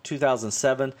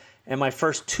 2007, and my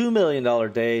first $2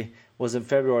 million day was in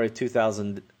February of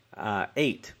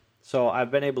 2008. So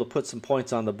I've been able to put some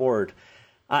points on the board.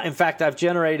 In fact, I've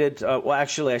generated, I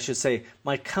should say,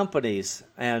 my companies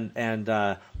and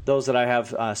those that I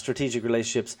have strategic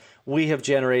relationships, we have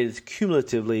generated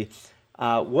cumulatively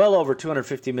well over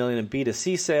 $250 million in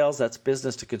B2C sales, that's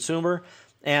business to consumer,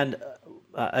 and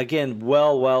again,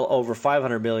 well over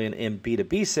 $500 million in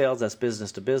B2B sales, that's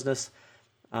business to business.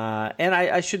 And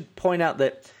I should point out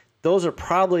that those are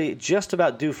probably just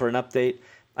about due for an update.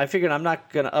 I figured I'm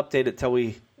not going to update it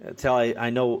till I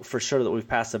know for sure that we've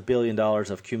passed $1 billion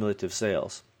of cumulative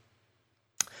sales.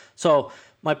 So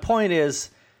my point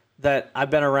is that I've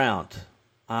been around.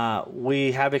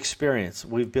 We have experience.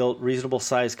 We've built reasonable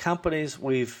sized companies.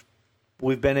 We've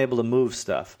been able to move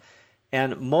stuff.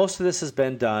 And most of this has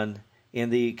been done in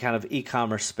the kind of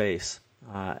e-commerce space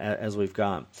as we've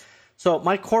gone. So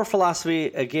my core philosophy,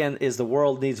 again, is the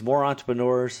world needs more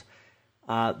entrepreneurs.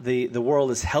 The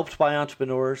world is helped by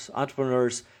entrepreneurs.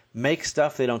 Entrepreneurs make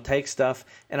stuff, they don't take stuff.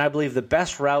 And I believe the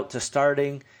best route to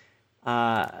starting in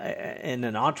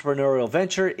an entrepreneurial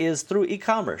venture is through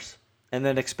e-commerce and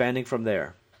then expanding from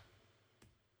there.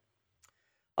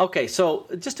 Okay, so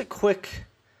just a quick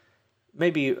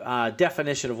maybe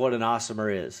definition of what an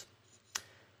awesomer is.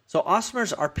 So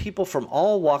awesomers are people from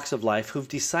all walks of life who've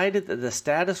decided that the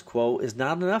status quo is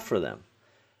not enough for them.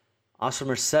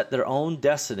 Awesomers set their own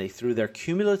destiny through their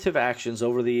cumulative actions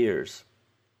over the years.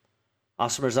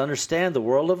 Awesomers understand the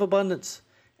world of abundance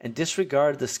and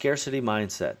disregard the scarcity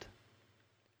mindset.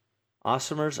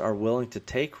 Awesomers are willing to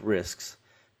take risks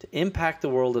to impact the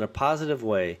world in a positive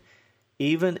way,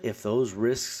 even if those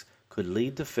risks could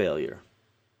lead to failure.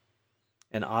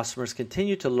 And awesomers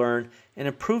continue to learn and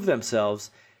improve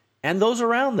themselves and those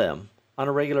around them on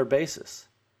a regular basis.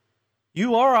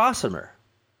 You are awesomer.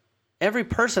 Every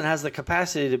person has the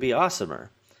capacity to be awesomer.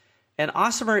 And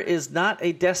awesomer is not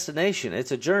a destination,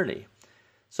 it's a journey.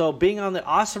 So being on the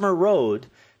awesomer road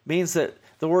means that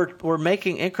we're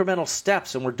making incremental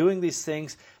steps and we're doing these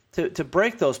things to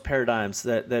break those paradigms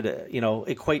that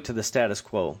equate to the status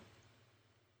quo.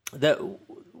 That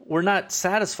we're not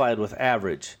satisfied with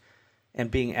average and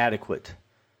being adequate.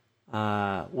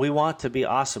 We want to be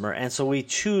awesomer, and so we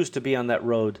choose to be on that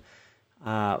road,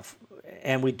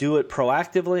 and we do it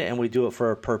proactively, and we do it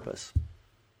for a purpose.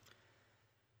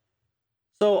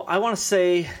 So I want to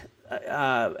say,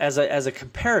 as a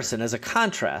comparison, as a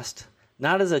contrast,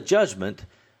 not as a judgment,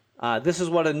 this is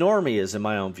what a normie is in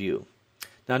my own view.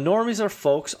 Now, normies are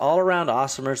folks all around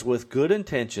awesomers with good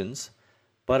intentions,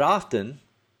 but often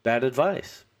bad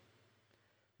advice.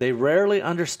 They rarely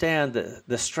understand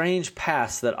the strange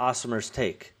paths that awesomers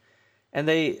take. And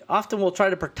they often will try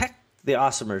to protect the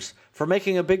awesomers from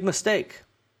making a big mistake.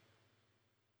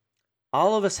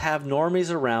 All of us have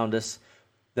normies around us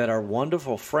that are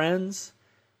wonderful friends,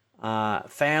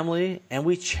 family, and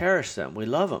we cherish them. We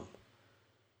love them.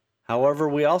 However,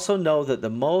 we also know that the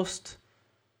most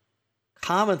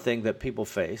common thing that people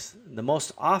face, the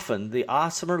most often, the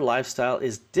awesomer lifestyle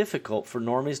is difficult for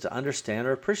normies to understand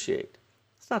or appreciate.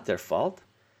 It's not their fault.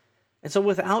 And so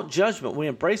without judgment, we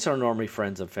embrace our normie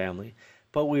friends and family,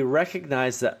 but we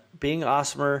recognize that being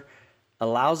awesomer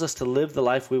allows us to live the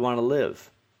life we want to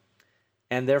live.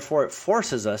 And therefore, it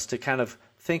forces us to kind of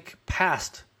think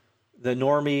past the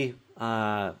normie,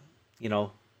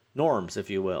 norms, if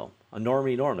you will. A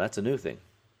normie norm, that's a new thing.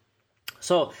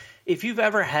 So if you've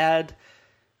ever had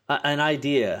an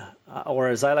idea, or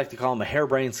as I like to call them, a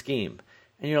harebrained scheme,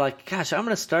 and you're like, gosh, I'm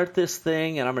going to start this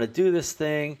thing, and I'm going to do this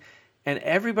thing, and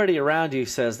everybody around you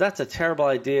says, that's a terrible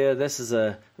idea, this is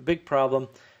a big problem,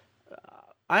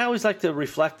 I always like to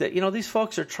reflect that, these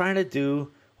folks are trying to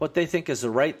do what they think is the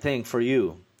right thing for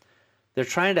you. They're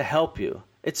trying to help you.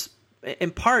 In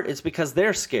part, it's because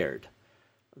they're scared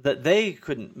that they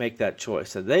couldn't make that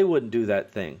choice, that they wouldn't do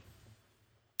that thing.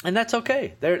 And that's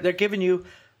okay. They're giving you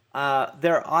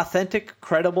their authentic,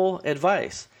 credible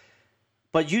advice.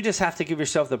 But you just have to give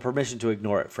yourself the permission to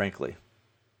ignore it, frankly.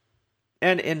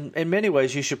 And in many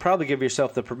ways, you should probably give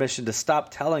yourself the permission to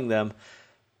stop telling them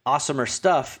awesomer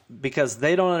stuff because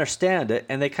they don't understand it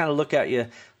and they kind of look at you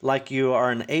like you are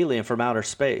an alien from outer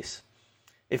space.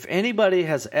 If anybody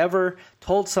has ever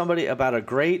told somebody about a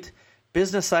great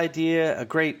business idea, a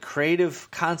great creative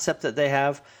concept that they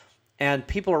have, and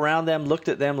people around them looked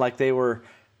at them like they were,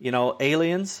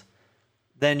 aliens,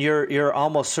 then you're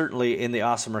almost certainly in the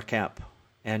awesomer camp,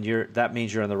 and that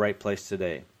means you're in the right place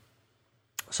today.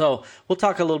 So we'll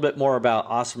talk a little bit more about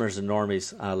awesomers and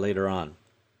normies later on.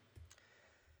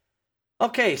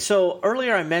 Okay, so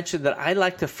earlier I mentioned that I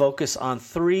like to focus on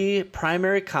 3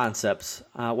 primary concepts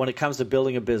when it comes to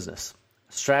building a business: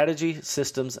 strategy,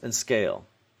 systems, and scale.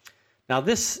 Now,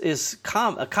 this is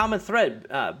a common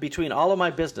thread between all of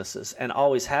my businesses, and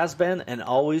always has been and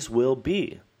always will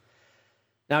be.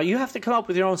 Now, you have to come up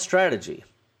with your own strategy,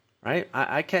 right?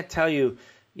 I can't tell you,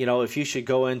 if you should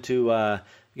go into,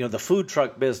 the food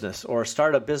truck business or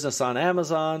start a business on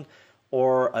Amazon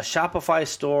or a Shopify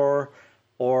store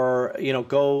or,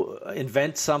 go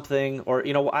invent something or,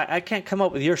 I can't come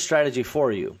up with your strategy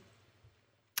for you.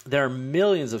 There are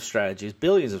millions of strategies,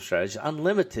 billions of strategies,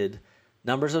 unlimited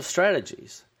numbers of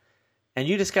strategies. And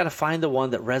you just got to find the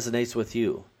one that resonates with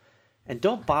you. And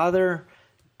don't bother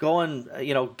going,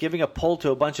 giving a pull to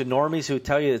a bunch of normies who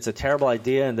tell you it's a terrible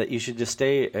idea and that you should just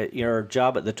stay at your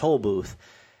job at the toll booth.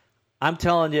 I'm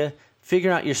telling you,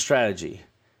 figure out your strategy.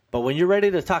 But when you're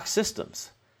ready to talk systems,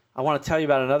 I want to tell you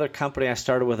about another company I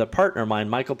started with a partner of mine,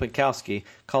 Michael Pinkowski,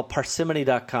 called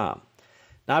Parsimony.com.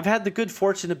 Now, I've had the good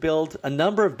fortune to build a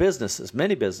number of businesses,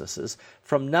 many businesses,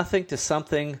 from nothing to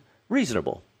something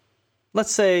reasonable.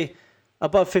 Let's say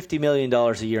above $50 million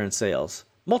a year in sales.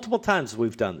 Multiple times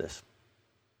we've done this.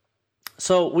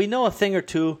 So we know a thing or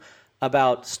two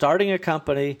about starting a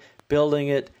company, building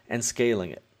it, and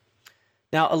scaling it.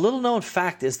 Now, a little known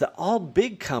fact is that all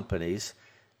big companies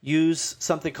use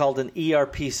something called an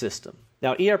ERP system.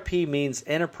 Now, ERP means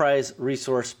Enterprise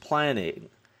Resource Planning,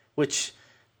 which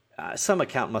some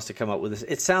accountant must have come up with this.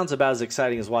 It sounds about as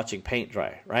exciting as watching paint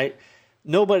dry, right?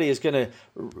 Nobody is going to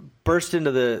burst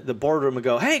into the boardroom and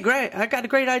go, "Hey, great! I got a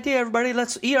great idea, everybody.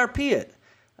 Let's ERP it."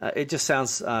 It just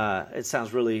sounds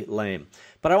really lame.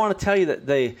 But I want to tell you that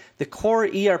the core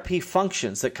ERP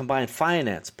functions that combine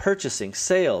finance, purchasing,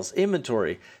 sales,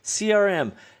 inventory,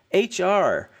 CRM,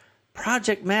 HR,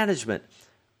 project management,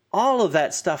 all of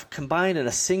that stuff combined in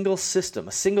a single system,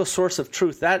 a single source of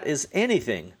truth, that is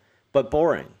anything but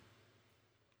boring.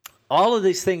 All of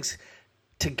these things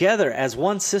together as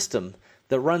one system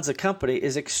that runs a company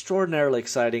is extraordinarily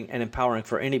exciting and empowering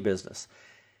for any business.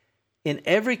 In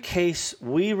every case,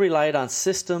 we relied on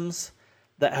systems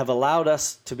that have allowed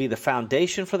us to be the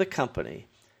foundation for the company,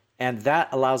 and that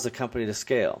allows the company to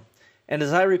scale. And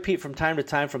as I repeat from time to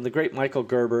time from the great Michael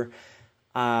Gerber,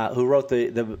 who wrote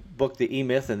the book The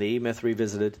E-Myth and The E-Myth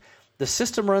Revisited, the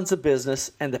system runs the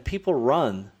business and the people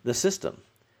run the system.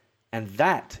 And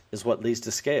that is what leads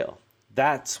to scale.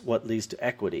 That's what leads to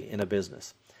equity in a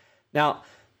business. Now,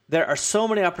 there are so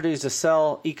many opportunities to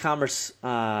sell e-commerce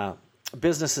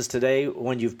businesses today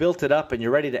when you've built it up and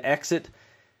you're ready to exit,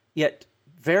 yet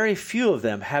very few of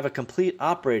them have a complete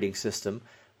operating system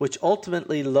which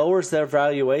ultimately lowers their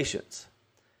valuations.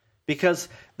 because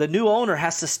the new owner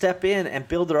has to step in and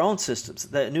build their own systems.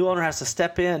 The new owner has to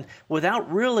step in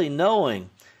without really knowing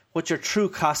what your true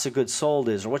cost of goods sold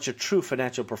is or what your true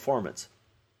financial performance.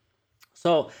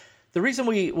 So the reason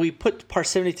we put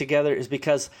Parsimony together is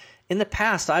because in the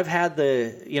past I've had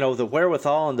the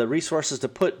wherewithal and the resources to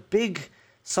put big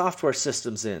software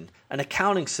systems in, an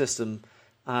accounting system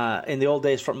in the old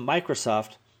days from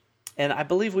Microsoft, and I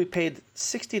believe we paid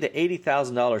 $60,000 to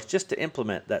 $80,000 just to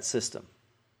implement that system.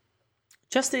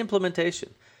 Just the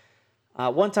implementation.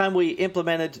 One time we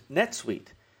implemented NetSuite,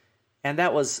 and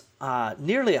that was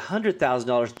nearly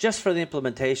 $100,000 just for the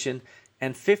implementation,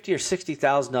 and $50,000 or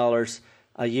 $60,000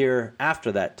 a year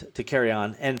after that to carry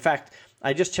on. And in fact,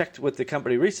 I just checked with the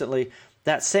company recently.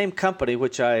 That same company,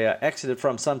 which I exited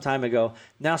from some time ago,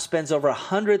 now spends over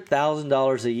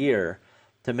 $100,000 a year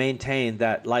to maintain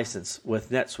that license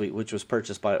with NetSuite, which was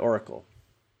purchased by Oracle.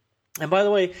 And by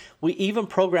the way, we even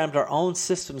programmed our own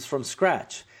systems from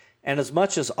scratch. And as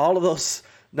much as all of those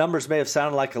numbers may have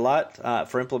sounded like a lot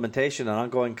for implementation and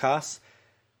ongoing costs,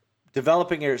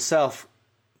 developing it yourself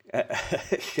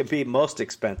can be most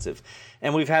expensive.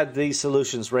 And we've had these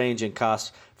solutions range in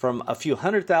cost from a few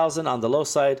 $100,000 on the low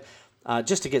side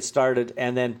just to get started,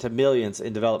 and then to millions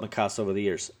in development costs over the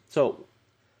years. So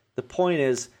the point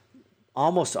is,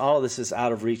 almost all of this is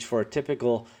out of reach for a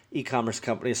typical e-commerce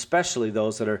company, especially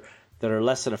those that are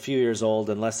less than a few years old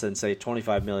and less than, say,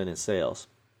 25 million in sales.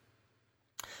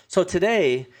 So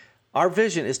today, our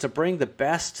vision is to bring the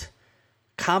best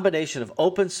combination of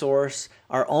open source,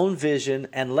 our own vision,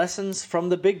 and lessons from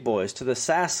the big boys to the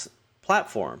SaaS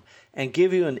platform, and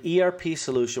give you an ERP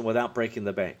solution without breaking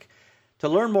the bank. To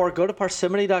learn more, go to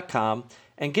parsimony.com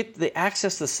and get the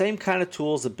access to the same kind of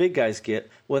tools the big guys get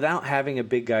without having a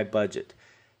big guy budget.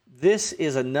 This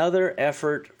is another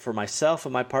effort for myself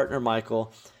and my partner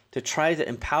Michael to try to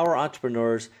empower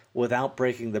entrepreneurs without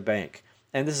breaking the bank.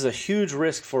 And this is a huge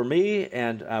risk for me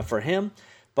and for him,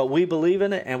 but we believe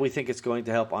in it and we think it's going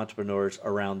to help entrepreneurs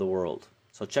around the world.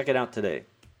 So check it out today.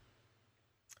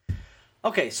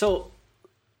 Okay, so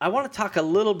I want to talk a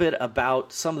little bit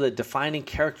about some of the defining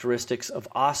characteristics of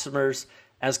awesomers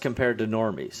as compared to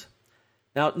normies.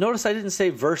 Now, notice I didn't say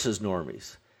versus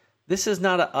normies. This is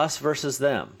not a us versus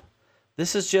them.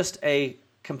 This is just a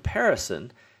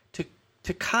comparison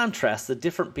to contrast the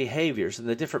different behaviors and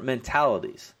the different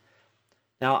mentalities.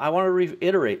 Now, I want to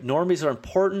reiterate, normies are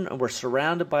important and we're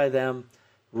surrounded by them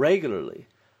regularly.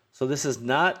 So this is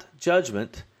not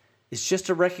judgment. It's just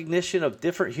a recognition of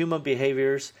different human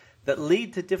behaviors that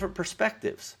lead to different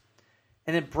perspectives.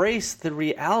 And embrace the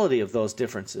reality of those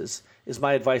differences is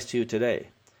my advice to you today.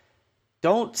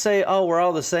 Don't say, oh, we're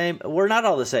all the same. We're not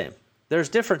all the same. There's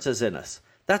differences in us.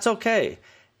 That's okay.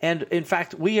 And in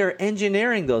fact, we are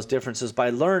engineering those differences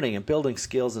by learning and building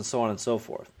skills and so on and so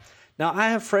forth. Now, I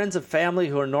have friends and family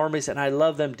who are normies, and I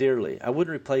love them dearly. I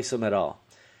wouldn't replace them at all.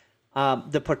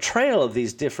 The portrayal of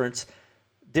these differences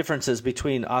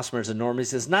between awesomers and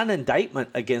normies is not an indictment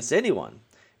against anyone.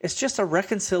 It's just a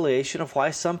reconciliation of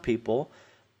why some people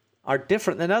are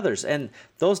different than others. And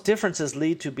those differences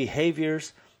lead to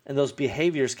behaviors, and those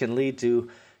behaviors can lead to,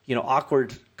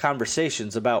 awkward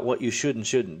conversations about what you should and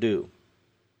shouldn't do.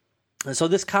 And so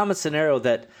this common scenario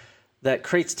that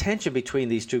creates tension between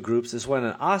these two groups is when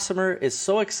an awesomer is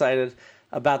so excited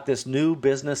about this new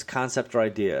business concept or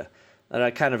idea that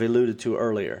I kind of alluded to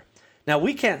earlier. Now,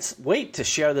 we can't wait to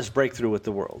share this breakthrough with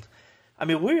the world. I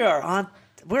mean, we're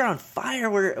on fire.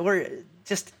 We're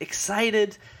just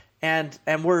excited, and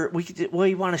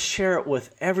we want to share it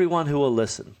with everyone who will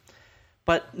listen.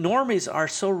 But normies are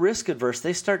so risk adverse.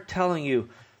 They start telling you,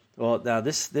 well, now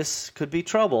this could be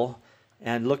trouble,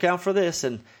 and look out for this,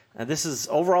 and this is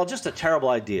overall just a terrible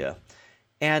idea.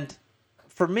 And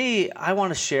for me, I want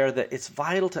to share that it's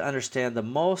vital to understand that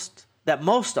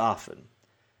most often,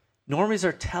 normies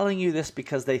are telling you this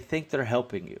because they think they're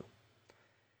helping you.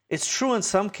 It's true in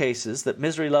some cases that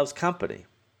misery loves company,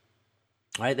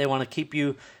 right? They want to keep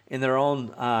you in their own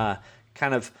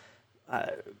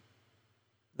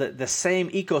the same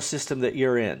ecosystem that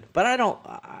you're in. But I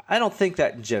don't think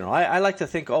that in general. I like to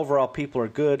think overall people are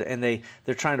good and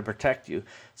they're trying to protect you.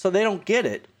 So they don't get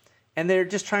it, and they're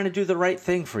just trying to do the right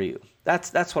thing for you.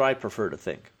 That's what I prefer to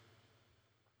think.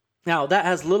 Now, that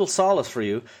has little solace for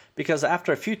you, because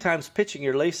after a few times pitching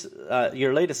your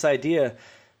latest idea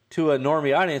to a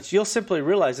normie audience, you'll simply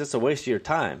realize it's a waste of your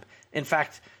time. In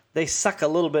fact, they suck a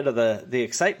little bit of the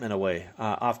excitement away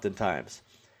oftentimes.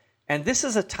 And this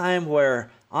is a time where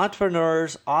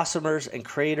entrepreneurs, awesomers, and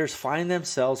creators find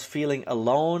themselves feeling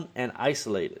alone and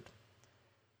isolated.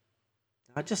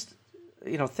 Now just,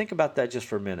 think about that just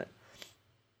for a minute.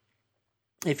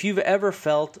 If you've ever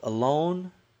felt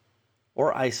alone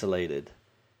or isolated,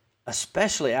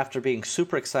 especially after being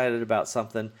super excited about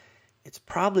something, it's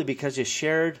probably because you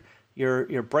shared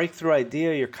your breakthrough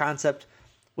idea, your concept,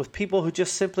 with people who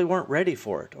just simply weren't ready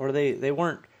for it, or they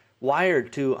weren't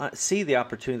wired to see the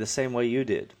opportunity the same way you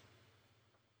did.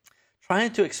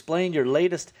 Trying to explain your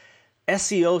latest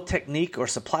SEO technique or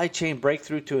supply chain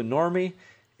breakthrough to a normie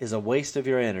is a waste of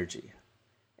your energy.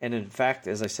 And in fact,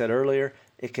 as I said earlier,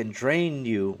 it can drain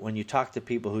you when you talk to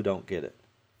people who don't get it.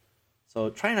 So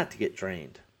try not to get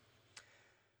drained.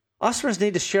 Awesomers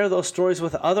need to share those stories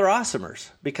with other awesomers,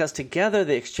 because together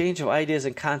the exchange of ideas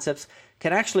and concepts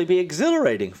can actually be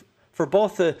exhilarating for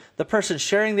both the person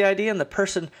sharing the idea and the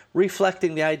person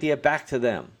reflecting the idea back to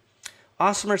them.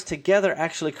 Awesomers together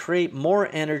actually create more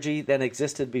energy than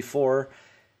existed before,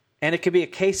 and it can be a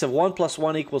case of 1 +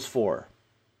 1 = 4.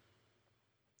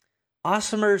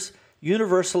 Awesomers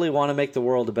universally want to make the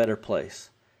world a better place.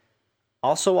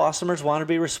 Also, awesomers want to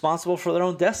be responsible for their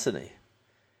own destiny.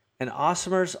 And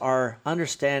awesomers are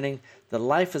understanding that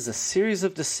life is a series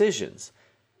of decisions,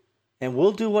 and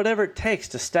we'll do whatever it takes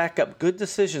to stack up good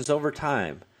decisions over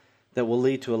time that will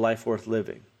lead to a life worth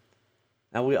living.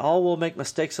 Now, we all will make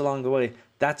mistakes along the way.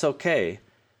 That's okay.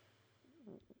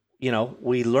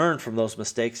 We learn from those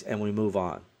mistakes and we move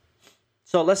on.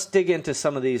 So let's dig into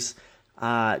some of these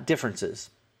differences.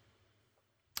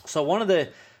 So one of the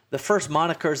first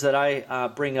monikers that I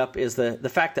bring up is the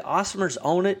fact that awesomers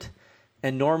own it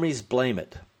and normies blame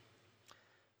it.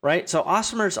 Right? So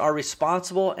awesomers are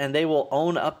responsible and they will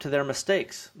own up to their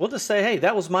mistakes. We'll just say, hey,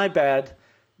 that was my bad.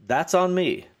 That's on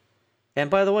me. And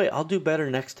by the way, I'll do better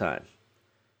next time.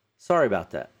 Sorry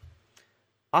about that.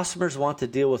 Awesomers want to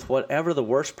deal with whatever the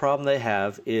worst problem they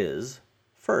have is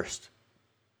first.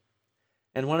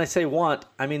 And when I say want,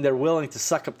 I mean they're willing to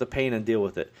suck up the pain and deal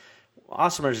with it.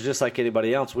 Awesomers are just like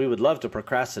anybody else. We would love to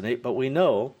procrastinate, but we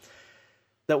know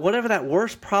that whatever that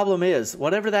worst problem is,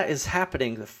 whatever that is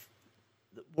happening, the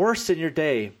worst in your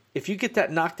day, if you get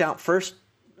that knocked out first,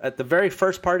 at the very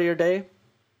first part of your day,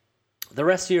 the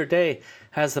rest of your day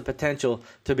has the potential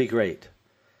to be great.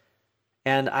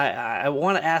 And I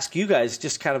want to ask you guys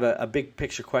just kind of a big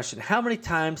picture question. How many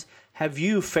times have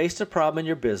you faced a problem in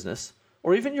your business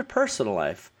or even your personal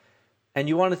life and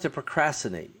you wanted to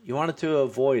procrastinate? You wanted to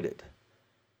avoid it.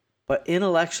 But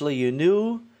intellectually you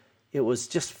knew it was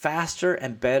just faster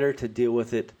and better to deal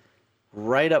with it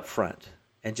right up front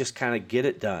and just kind of get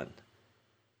it done.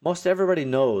 Most everybody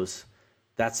knows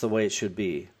that's the way it should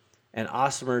be. And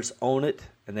awesomers own it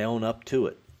and they own up to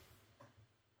it.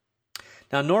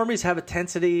 Now, normies have a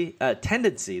tendency,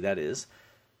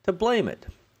 to blame it.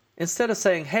 Instead of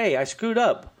saying, hey, I screwed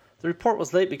up. The report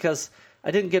was late because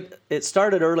I didn't get it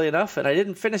started early enough and I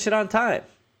didn't finish it on time.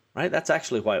 Right? That's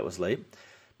actually why it was late.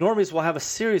 Normies will have a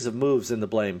series of moves in the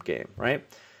blame game, right?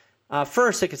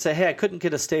 First, they could say, hey, I couldn't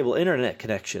get a stable internet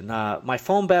connection. My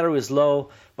phone battery was low.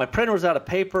 My printer was out of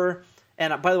paper.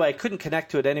 And by the way, I couldn't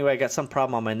connect to it anyway. I got some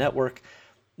problem on my network.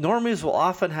 Normies will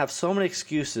often have so many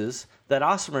excuses that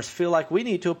awesomers feel like we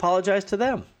need to apologize to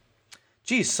them.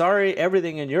 Geez, sorry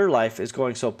everything in your life is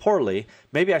going so poorly.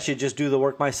 Maybe I should just do the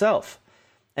work myself.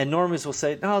 And normies will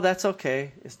say, no, that's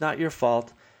okay. It's not your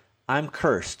fault. I'm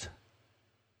cursed.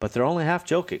 But they're only half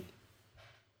joking.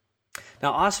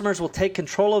 Now, awesomers will take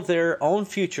control of their own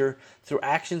future through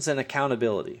actions and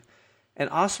accountability. And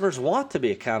awesomers want to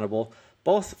be accountable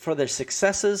both for their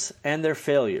successes and their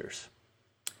failures.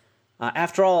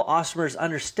 After all, awesomers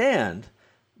understand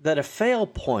that a fail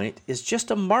point is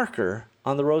just a marker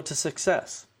on the road to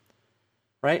success,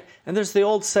 right? And there's the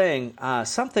old saying,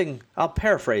 something, I'll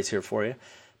paraphrase here for you,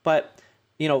 but,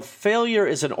 failure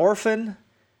is an orphan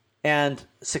and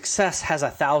success has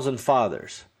 1,000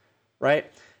 fathers, right?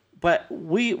 But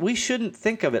we shouldn't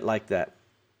think of it like that.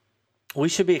 We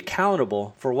should be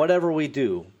accountable for whatever we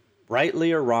do,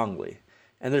 rightly or wrongly.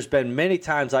 And there's been many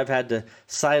times I've had to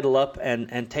sidle up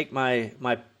and take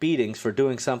my beatings for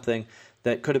doing something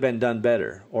that could have been done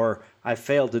better, or I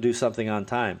failed to do something on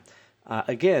time.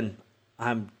 Again,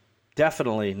 I'm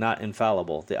definitely not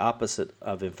infallible. The opposite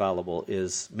of infallible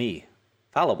is me,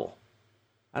 fallible.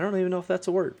 I don't even know if that's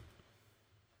a word.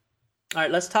 All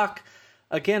right, let's talk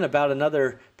again about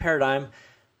another paradigm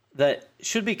that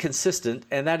should be consistent,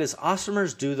 and that is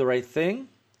awesomers do the right thing.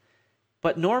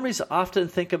 But normies often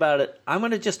think about it, I'm going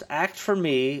to just act for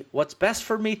me, what's best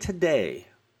for me today.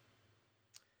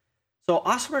 So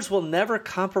awesomers will never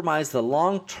compromise the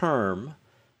long term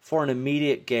for an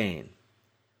immediate gain.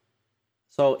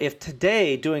 So if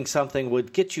today doing something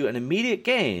would get you an immediate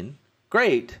gain,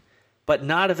 great, but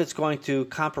not if it's going to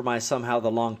compromise somehow the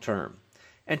long term.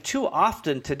 And too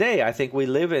often today, I think we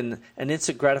live in an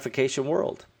instant gratification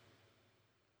world.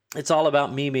 It's all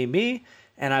about me,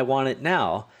 and I want it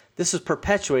now. This is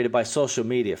perpetuated by social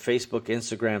media, Facebook,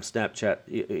 Instagram,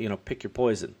 Snapchat, pick your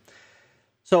poison.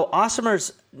 So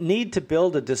awesomers need to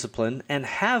build a discipline and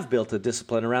have built a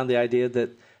discipline around the idea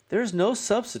that there's no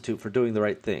substitute for doing the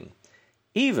right thing,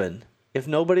 even if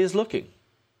nobody is looking,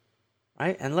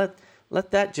 right? And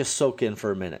let that just soak in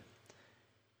for a minute.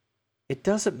 It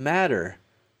doesn't matter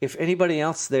if anybody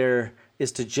else there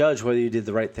is to judge whether you did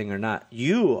the right thing or not.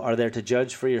 You are there to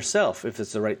judge for yourself if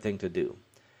it's the right thing to do.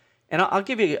 And I'll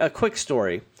give you a quick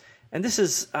story. And this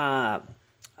is,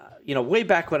 way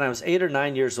back when I was 8 or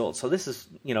 9 years old. So this is,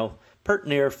 pert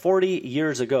near 40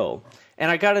 years ago. And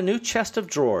I got a new chest of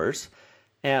drawers.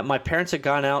 And my parents had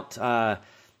gone out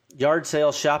yard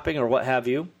sale shopping or what have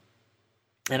you.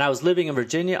 And I was living in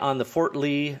Virginia on the Fort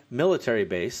Lee military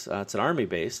base. It's an Army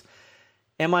base.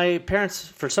 And my parents,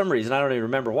 for some reason, I don't even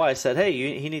remember why, said,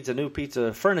 hey, he needs a new piece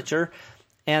of furniture.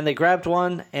 And they grabbed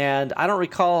one. And I don't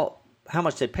recall how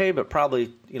much they paid, but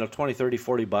probably, 20, 30,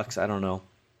 40 bucks. I don't know.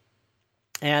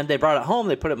 And they brought it home.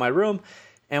 They put it in my room.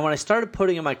 And when I started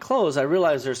putting in my clothes, I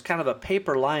realized there's kind of a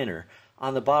paper liner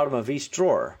on the bottom of each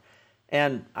drawer.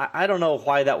 And I don't know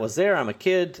why that was there. I'm a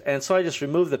kid. And so I just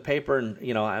removed the paper and,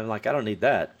 I'm like, I don't need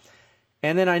that.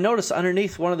 And then I noticed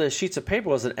underneath one of the sheets of paper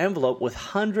was an envelope with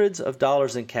hundreds of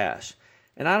dollars in cash.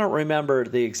 And I don't remember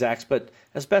the exacts, but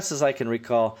as best as I can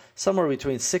recall, somewhere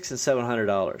between $600 and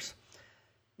 $700.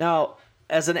 Now,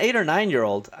 as an 8 or 9 year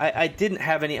old, I didn't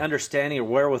have any understanding or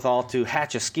wherewithal to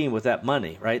hatch a scheme with that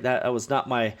money, right? That was not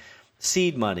my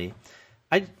seed money.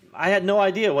 I had no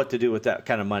idea what to do with that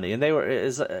kind of money. And they were,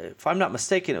 if I'm not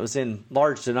mistaken, it was in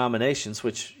large denominations,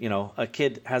 which, a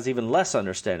kid has even less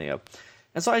understanding of.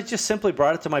 And so I just simply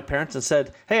brought it to my parents and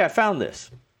said, hey, I found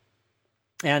this.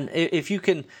 And if you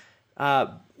can,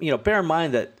 bear in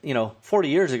mind that, 40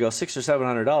 years ago, $600 or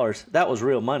 $700, that was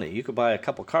real money. You could buy a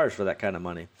couple cars for that kind of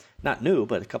money. Not new,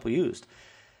 but a couple used.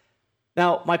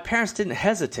 Now, my parents didn't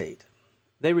hesitate.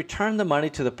 They returned the money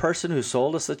to the person who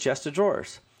sold us the chest of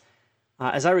drawers.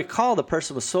 As I recall, the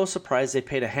person was so surprised they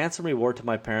paid a handsome reward to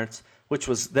my parents, which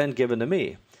was then given to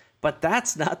me. But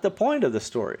that's not the point of the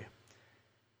story.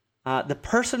 The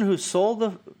person who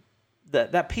sold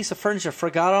that piece of furniture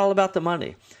forgot all about the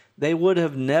money. They would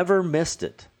have never missed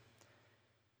it.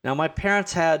 Now, my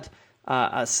parents had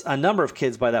a number of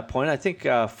kids by that point, I think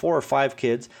 4 or 5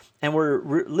 kids, and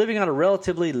were living on a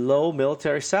relatively low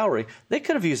military salary. They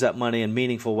could have used that money in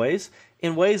meaningful ways,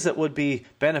 in ways that would be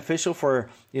beneficial for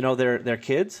their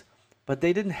kids, but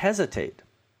they didn't hesitate.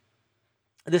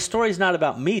 This story is not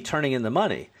about me turning in the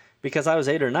money, because I was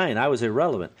 8 or 9. I was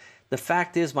irrelevant. The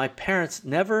fact is my parents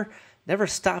never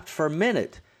stopped for a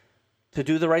minute to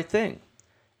do the right thing.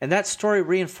 And that story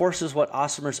reinforces what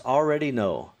awesomers already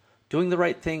know. Doing the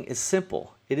right thing is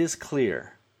simple. It is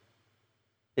clear.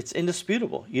 It's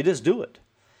indisputable. You just do it.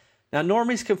 Now,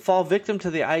 normies can fall victim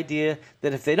to the idea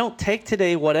that if they don't take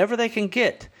today whatever they can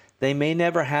get, they may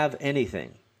never have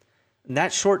anything. And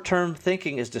that short-term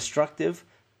thinking is destructive,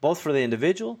 both for the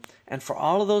individual and for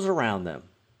all of those around them.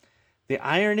 The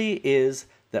irony is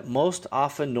that most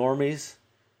often normies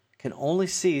can only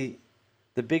see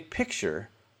the big picture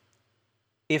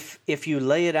if you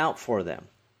lay it out for them.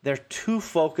 They're too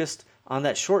focused on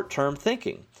that short-term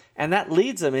thinking. And that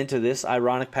leads them into this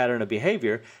ironic pattern of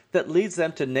behavior that leads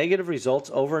them to negative results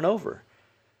over and over.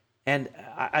 And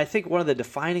I think one of the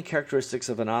defining characteristics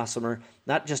of an awesomer,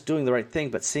 not just doing the right thing,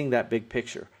 but seeing that big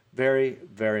picture. Very,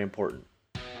 very important.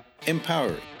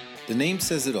 Empowery. The name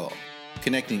says it all.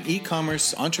 Connecting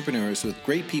e-commerce entrepreneurs with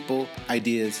great people,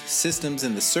 ideas, systems,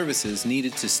 and the services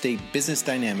needed to stay business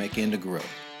dynamic and to grow.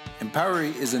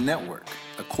 Empowery is a network,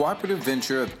 a cooperative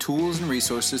venture of tools and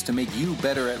resources to make you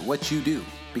better at what you do,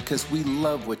 because we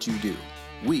love what you do.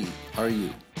 We are you.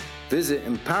 Visit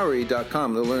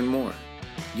empowery.com to learn more.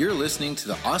 You're listening to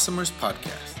the Awesomers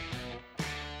Podcast.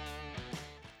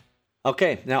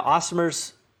 Okay, now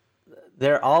Awesomers,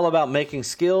 they're all about making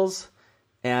skills.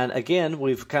 And again,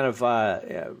 we've kind of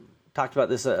talked about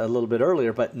this a little bit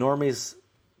earlier, but normies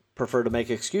prefer to make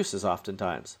excuses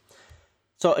oftentimes.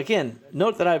 So again,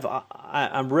 note that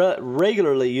I'm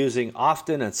regularly using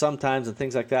often and sometimes and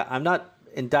things like that. I'm not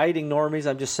indicting normies.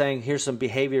 I'm just saying here's some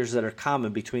behaviors that are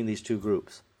common between these two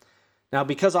groups. Now,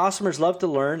 because awesomers love to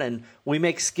learn and we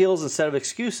make skills instead of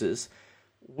excuses,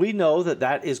 we know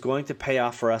that is going to pay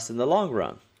off for us in the long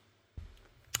run.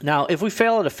 Now, if we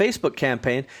fail at a Facebook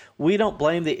campaign, we don't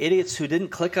blame the idiots who didn't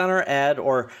click on our ad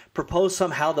or propose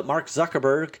somehow that Mark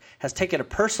Zuckerberg has taken a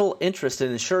personal interest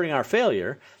in ensuring our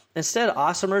failure. Instead,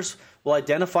 awesomers will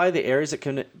identify the areas that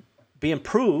can be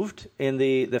improved in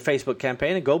the Facebook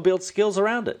campaign and go build skills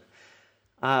around it.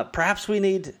 Perhaps we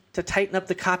need to tighten up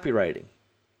the copywriting.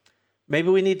 Maybe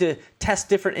we need to test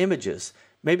different images,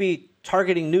 maybe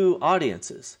targeting new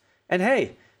audiences. And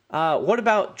hey, what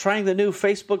about trying the new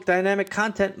Facebook dynamic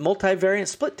content multivariate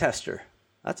split tester?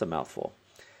 That's a mouthful.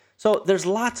 So there's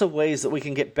lots of ways that we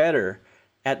can get better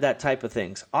at that type of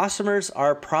things. Awesomers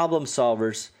are problem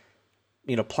solvers,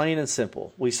 plain and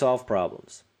simple. We solve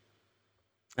problems.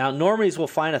 Now, normies will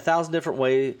find 1,000 different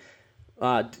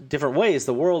ways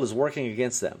the world is working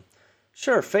against them.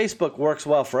 Sure, Facebook works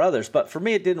well for others, but for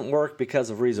me it didn't work because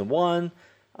of reason 1.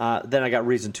 Then I got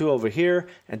reason 2 over here,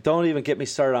 and don't even get me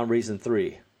started on reason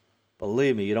 3.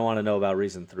 Believe me, you don't want to know about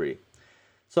reason 3.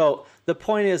 So the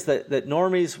point is that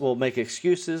normies will make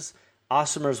excuses.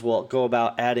 Awesomers will go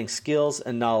about adding skills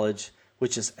and knowledge,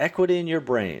 which is equity in your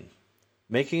brain.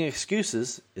 Making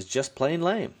excuses is just plain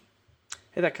lame.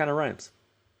 Hey, that kind of rhymes.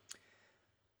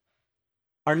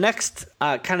 Our next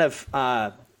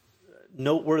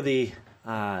noteworthy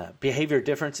behavior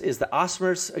difference is that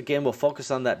awesomers, again, will focus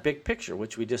on that big picture,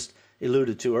 which we just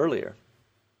alluded to earlier,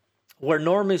 where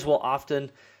normies will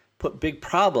often put big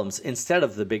problems instead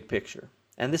of the big picture.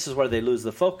 And this is where they lose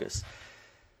the focus.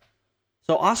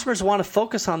 So awesomers want to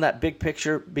focus on that big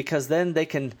picture because then they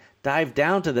can dive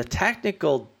down to the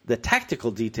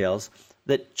tactical details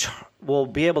that will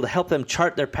be able to help them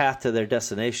chart their path to their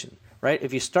destination, right?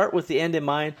 If you start with the end in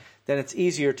mind, then it's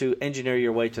easier to engineer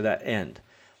your way to that end.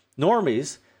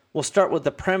 Normies will start with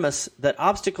the premise that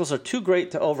obstacles are too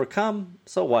great to overcome,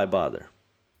 so why bother?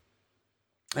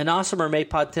 An awesomer may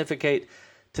pontificate,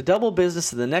 to double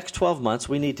business in the next 12 months,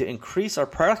 we need to increase our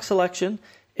product selection,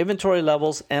 inventory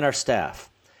levels, and our staff.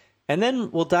 And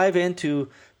then we'll dive into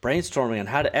brainstorming on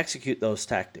how to execute those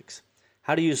tactics,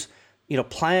 how to use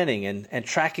planning and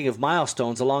tracking of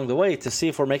milestones along the way to see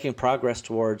if we're making progress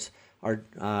towards our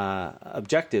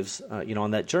objectives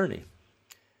on that journey.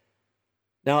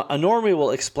 Now, a normie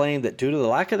will explain that due to the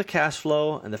lack of the cash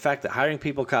flow and the fact that hiring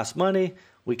people costs money,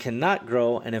 we cannot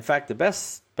grow, and in fact, the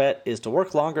best bet is to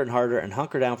work longer and harder and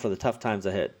hunker down for the tough times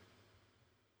ahead.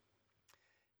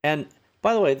 And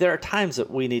by the way, there are times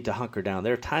that we need to hunker down.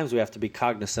 There are times we have to be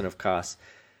cognizant of costs.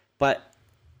 But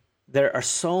there are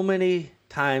so many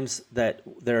times that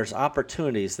there's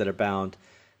opportunities that abound.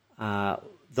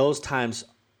 Those times,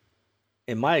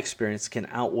 in my experience, can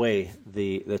outweigh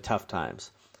the tough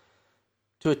times.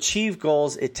 To achieve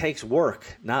goals, it takes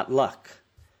work, not luck.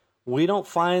 We don't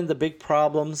find the big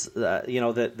problems, that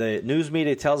the news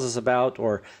media tells us about,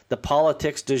 or the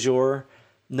politics du jour.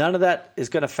 None of that is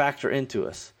going to factor into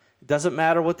us. It doesn't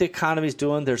matter what the economy's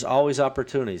doing. There's always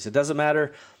opportunities. It doesn't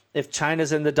matter if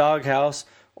China's in the doghouse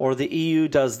or the EU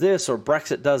does this or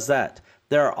Brexit does that.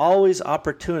 There are always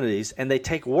opportunities, and they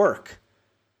take work,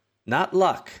 not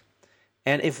luck.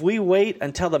 And if we wait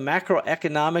until the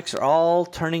macroeconomics are all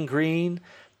turning green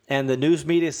and the news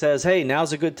media says, hey,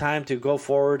 now's a good time to go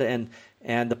forward,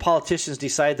 and the politicians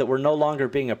decide that we're no longer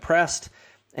being oppressed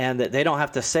and that they don't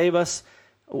have to save us,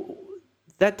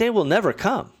 that day will never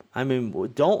come. I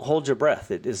mean, don't hold your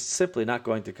breath. It is simply not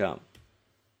going to come.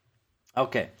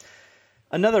 Okay.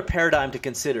 Another paradigm to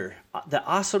consider. The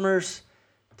awesomers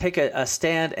take a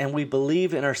stand and we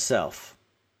believe in ourselves.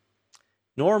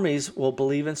 Normies will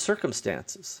believe in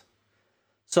circumstances.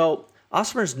 So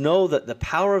awesomers know that the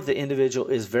power of the individual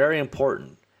is very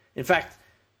important. In fact,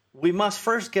 we must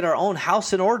first get our own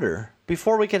house in order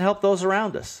before we can help those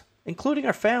around us, including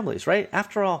our families, right?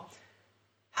 After all,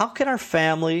 how can our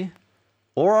family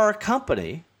or our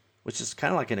company, which is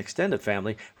kind of like an extended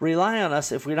family, rely on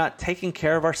us if we're not taking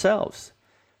care of ourselves?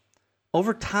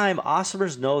 Over time,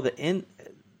 awesomers know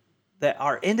that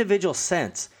our individual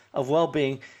sense of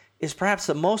well-being is perhaps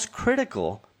the most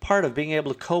critical part of being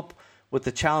able to cope with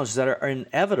the challenges that are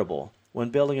inevitable when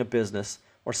building a business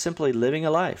or simply living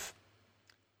a life,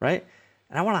 right?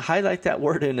 And I want to highlight that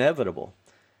word inevitable.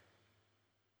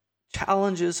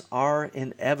 Challenges are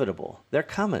inevitable. They're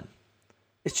coming.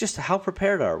 It's just how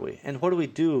prepared are we, and what do we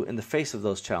do in the face of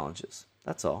those challenges?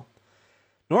 That's all.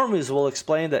 Normies will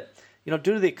explain that, due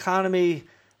to the economy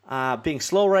being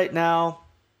slow right now,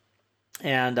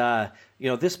 and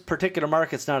this particular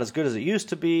market's not as good as it used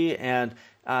to be, and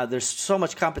there's so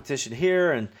much competition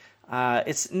here, and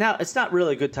it's not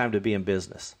really a good time to be in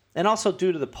business. And also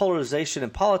due to the polarization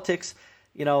in politics,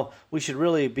 we should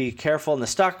really be careful. And the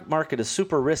stock market is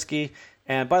super risky.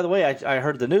 And by the way, I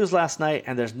heard the news last night,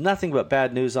 and there's nothing but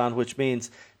bad news on, which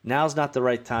means now's not the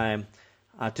right time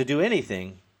to do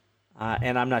anything.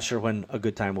 And I'm not sure when a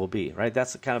good time will be, right?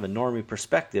 That's kind of a normie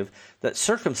perspective, that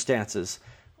circumstances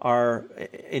are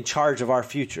in charge of our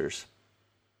futures.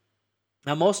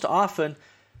 Now, most often,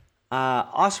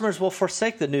 awesomers will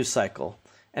forsake the news cycle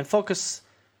and focus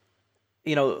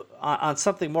on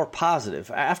something more positive.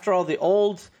 After all, the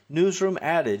old newsroom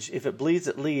adage, if it bleeds,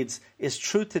 it leads, is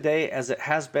true today as it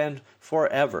has been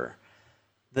forever.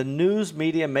 The news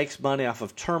media makes money off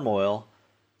of turmoil,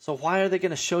 so why are they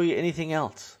going to show you anything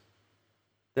else?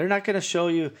 They're not going to show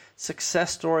you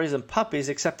success stories and puppies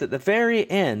except at the very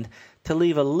end to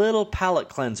leave a little palate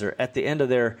cleanser at the end of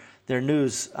their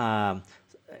news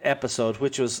episode,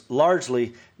 which was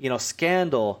largely,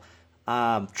 scandal,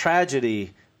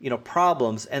 tragedy,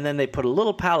 problems, and then they put a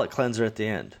little palate cleanser at the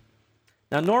end.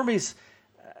 Now, normies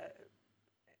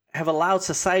have allowed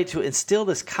society to instill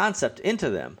this concept into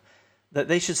them that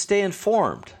they should stay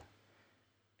informed.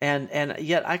 And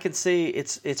yet I can say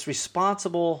it's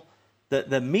responsible,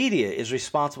 the media is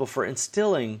responsible for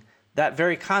instilling that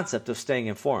very concept of staying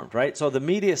informed, right? So the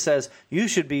media says you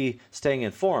should be staying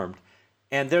informed,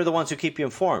 and they're the ones who keep you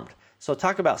informed. So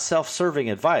talk about self-serving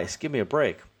advice. Give me a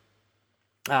break.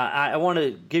 I want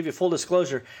to give you full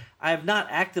disclosure. I have not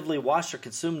actively watched or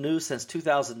consumed news since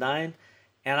 2009,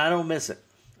 and I don't miss it,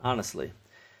 honestly.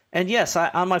 And yes,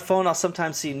 on my phone, I'll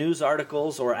sometimes see news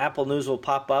articles or Apple News will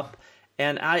pop up,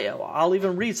 and I'll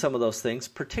even read some of those things,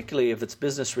 particularly if it's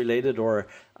business related or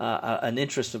an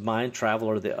interest of mine, travel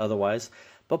or otherwise.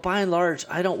 But by and large,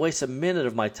 I don't waste a minute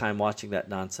of my time watching that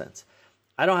nonsense.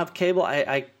 I don't have cable.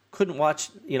 I couldn't watch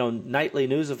nightly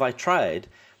news if I tried,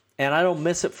 and I don't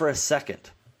miss it for a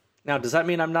second. Now, does that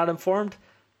mean I'm not informed?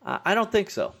 I don't think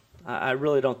so. I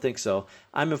really don't think so.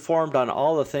 I'm informed on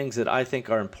all the things that I think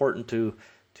are important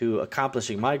to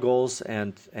accomplishing my goals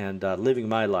and living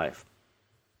my life.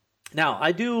 Now,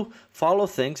 I do follow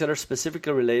things that are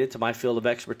specifically related to my field of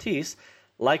expertise,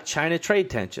 like China trade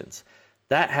tensions.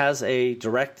 That has a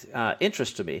direct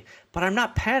interest to me, but I'm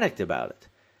not panicked about it.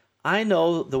 I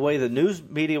know the way the news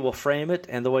media will frame it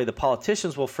and the way the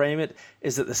politicians will frame it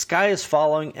is that the sky is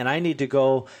falling and I need to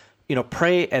go,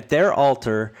 pray at their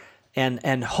altar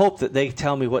and hope that they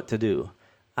tell me what to do.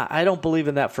 I don't believe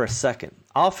in that for a second.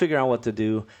 I'll figure out what to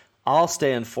do. I'll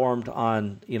stay informed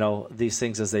on, these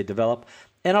things as they develop,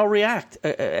 and I'll react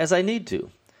as I need to.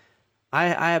 I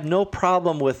have no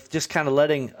problem with just kind of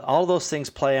letting all those things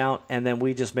play out, and then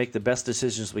we just make the best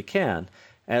decisions we can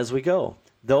as we go.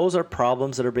 Those are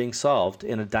problems that are being solved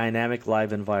in a dynamic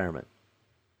live environment.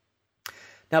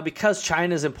 Now, because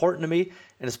China is important to me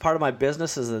and it's part of my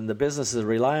businesses and the businesses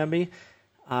rely on me,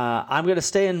 I'm going to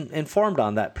stay informed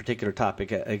on that particular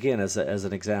topic, again, as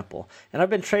an example. And I've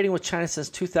been trading with China since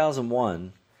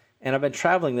 2001, and I've been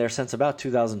traveling there since about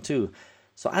 2002.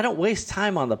 So I don't waste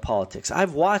time on the politics.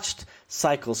 I've watched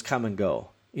cycles come and go.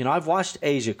 I've watched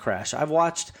Asia crash. I've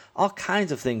watched all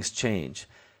kinds of things change.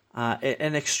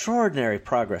 An extraordinary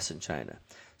progress in China.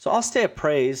 So I'll stay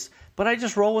appraised, but I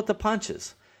just roll with the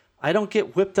punches. I don't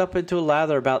get whipped up into a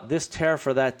lather about this tariff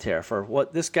or that tariff or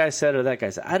what this guy said or that guy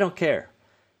said. I don't care.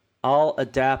 I'll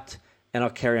adapt and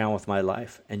I'll carry on with my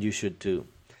life, and you should too.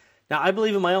 Now, I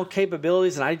believe in my own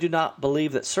capabilities, and I do not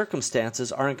believe that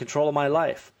circumstances are in control of my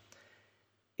life.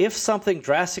 If something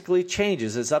drastically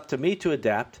changes, it's up to me to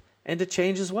adapt and to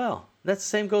change as well. That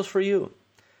same goes for you.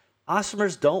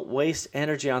 Awesomers don't waste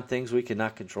energy on things we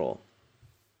cannot control.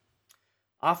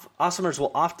 Awesomers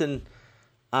will often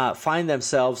find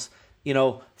themselves,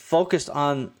 focused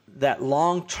on that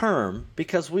long term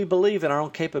because we believe in our own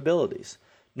capabilities.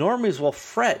 Normies will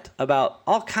fret about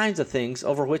all kinds of things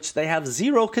over which they have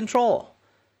zero control.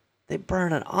 They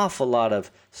burn an awful lot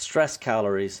of stress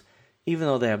calories, even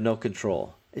though they have no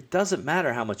control. It doesn't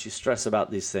matter how much you stress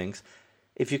about these things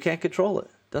if you can't control it.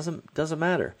 Doesn't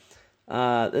matter.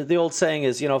 The old saying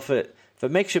is, if it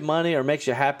makes you money or makes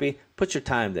you happy, put your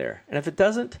time there. And if it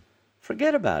doesn't,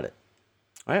 forget about it.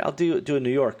 All right, I'll do a New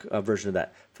York version of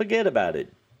that. Forget about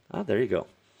it. Oh, there you go.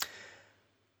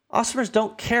 Awesomers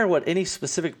don't care what any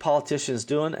specific politician is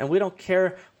doing, and we don't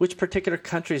care which particular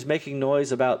country is making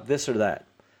noise about this or that.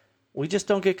 We just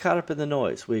don't get caught up in the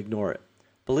noise. We ignore it.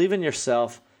 Believe in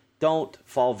yourself. Don't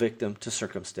fall victim to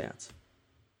circumstance.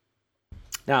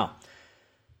 Now,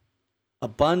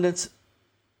 abundance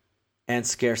and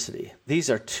scarcity. These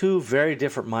are two very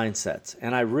different mindsets,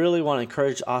 and I really want to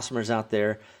encourage awesomers out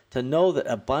there to know that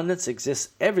abundance exists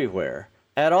everywhere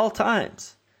at all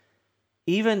times.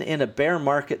 Even in a bear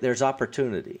market, there's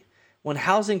opportunity. When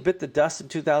housing bit the dust in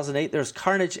 2008, there's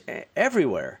carnage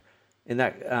everywhere in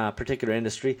that particular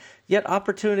industry, yet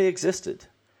opportunity existed.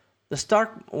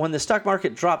 When the stock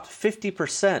market dropped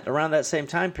 50% around that same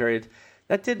time period,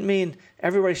 that didn't mean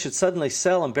everybody should suddenly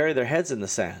sell and bury their heads in the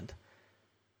sand,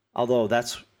 although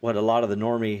that's what a lot of the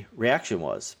normie reaction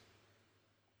was.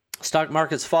 Stock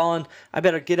market's fallen, I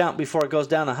better get out before it goes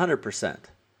down 100%.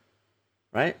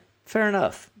 Right? Fair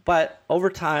enough. But over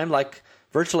time, like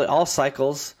virtually all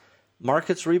cycles,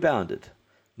 markets rebounded.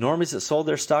 Normies that sold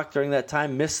their stock during that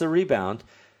time missed the rebound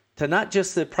to not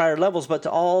just the prior levels, but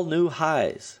to all new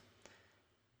highs.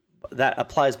 That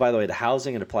applies, by the way, to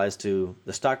housing. It applies to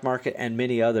the stock market and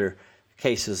many other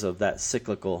cases of that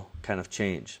cyclical kind of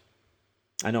change.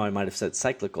 I know I might have said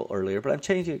cyclical earlier, but I'm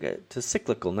changing it to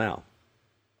cyclical now.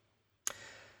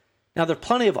 Now, there are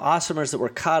plenty of awesomers that were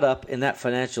caught up in that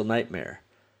financial nightmare.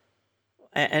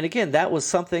 And again, that was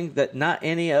something that not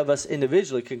any of us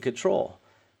individually can control.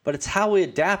 But it's how we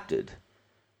adapted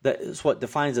that is what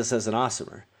defines us as an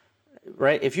awesomer.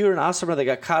 Right? If you're an awesomer that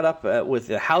got caught up with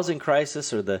the housing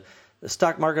crisis or the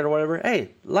stock market or whatever,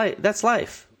 hey, that's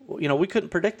life. You know, we couldn't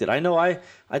predict it. I know I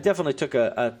definitely took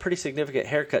a pretty significant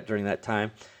haircut during that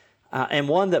time, and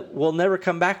one that will never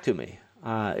come back to me.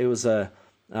 It was a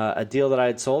deal that I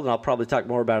had sold, and I'll probably talk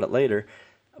more about it later.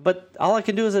 But all I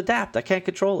can do is adapt. I can't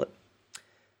control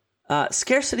it.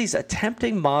 Scarcity is a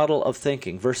tempting model of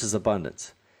thinking versus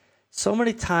abundance. So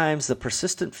many times the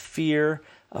persistent fear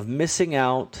of missing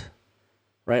out,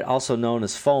 right, also known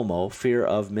as FOMO, fear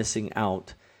of missing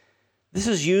out, this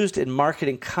is used in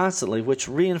marketing constantly, which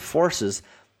reinforces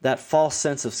that false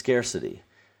sense of scarcity,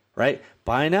 right?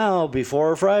 Buy now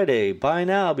before Friday. Buy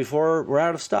now before we're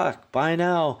out of stock. Buy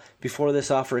now before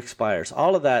this offer expires.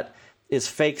 All of that is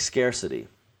fake scarcity.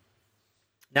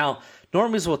 Now,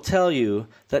 normies will tell you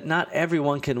that not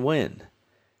everyone can win.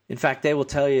 In fact, they will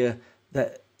tell you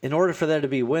that in order for there to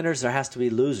be winners, there has to be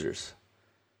losers.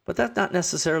 But that's not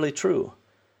necessarily true.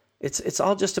 It's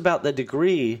all just about the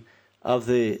degree of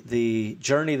the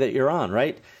journey that you're on,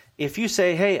 right? If you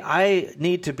say, hey, I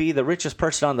need to be the richest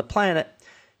person on the planet,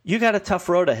 you got a tough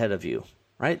road ahead of you,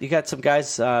 right? You got some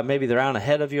guys, maybe they're out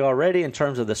ahead of you already in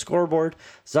terms of the scoreboard.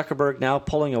 Zuckerberg now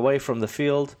pulling away from the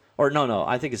field. Or no,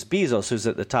 I think it's Bezos who's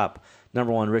at the top,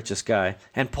 number one richest guy,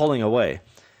 and pulling away.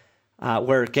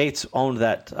 Where Gates owned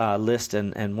that list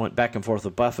and went back and forth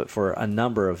with Buffett for a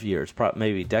number of years,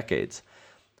 maybe decades.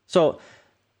 So,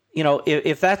 you know,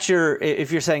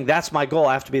 if you're saying that's my goal,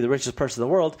 I have to be the richest person in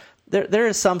the world, there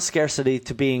is some scarcity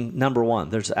to being number one.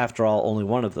 There's, after all, only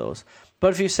one of those.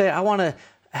 But if you say, I want to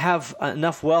have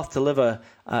enough wealth to live a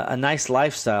nice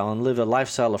lifestyle and live a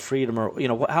lifestyle of freedom, or, you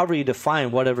know, however you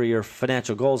define whatever your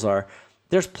financial goals are,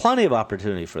 there's plenty of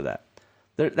opportunity for that.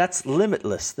 That's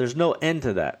limitless. There's no end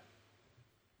to that.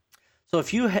 So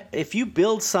if you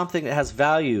build something that has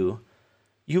value,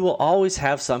 you will always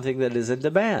have something that is in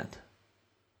demand.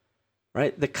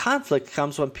 Right? The conflict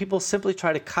comes when people simply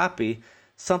try to copy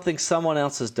something someone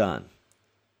else has done,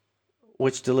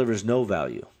 which delivers no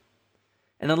value.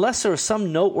 And unless there is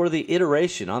some noteworthy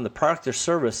iteration on the product or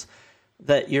service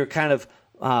that you're kind of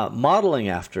modeling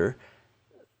after,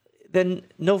 then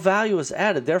no value is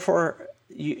added. Therefore,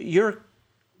 you're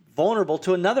vulnerable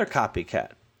to another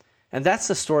copycat. And that's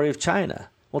the story of China.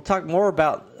 We'll talk more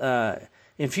about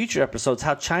in future episodes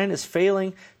how China is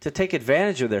failing to take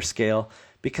advantage of their scale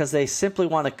because they simply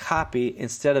want to copy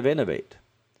instead of innovate.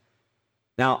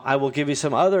 Now, I will give you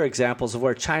some other examples of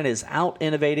where China is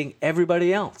out-innovating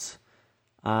everybody else.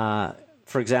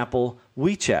 For example,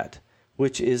 WeChat,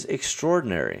 which is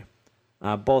extraordinary,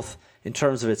 both in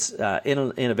terms of its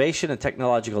innovation and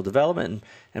technological development,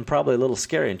 and probably a little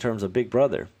scary in terms of Big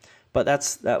Brother. But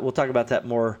we'll talk about that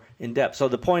more in depth. So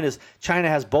the point is, China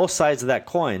has both sides of that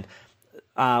coin.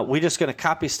 We're just going to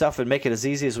copy stuff and make it as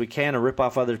easy as we can and rip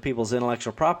off other people's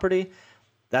intellectual property.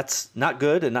 That's not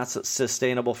good and not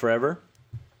sustainable forever.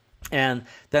 And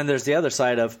then there's the other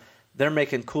side of they're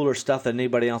making cooler stuff than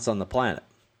anybody else on the planet.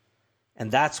 And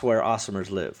that's where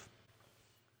awesomers live.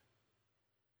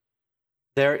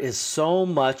 There is so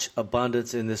much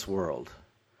abundance in this world.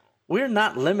 We're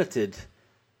not limited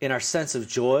in our sense of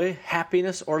joy,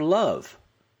 happiness, or love.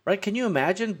 Right? Can you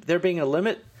imagine there being a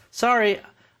limit? Sorry,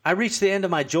 I reached the end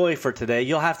of my joy for today.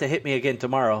 You'll have to hit me again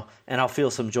tomorrow, and I'll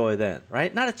feel some joy then.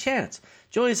 Right? Not a chance.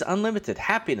 Joy is unlimited.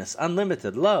 Happiness,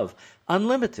 unlimited. Love,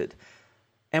 unlimited.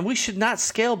 And we should not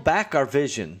scale back our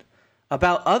vision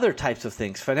about other types of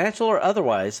things, financial or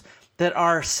otherwise, that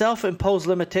are self-imposed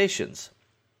limitations.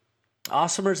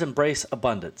 Awesomers embrace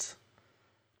abundance.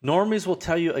 Normies will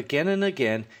tell you again and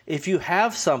again, if you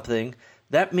have something,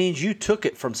 that means you took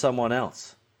it from someone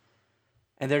else.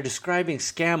 And they're describing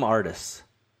scam artists.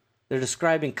 They're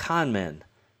describing con men.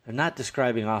 They're not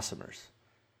describing awesomers.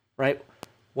 Right?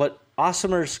 What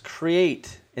awesomers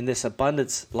create in this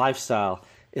abundance lifestyle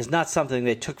is not something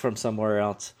they took from somewhere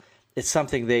else. It's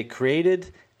something they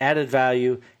created, added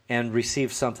value, and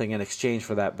received something in exchange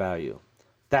for that value.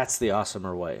 That's the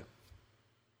awesomer way.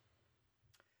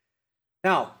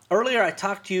 Now, earlier I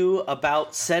talked to you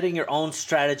about setting your own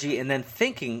strategy and then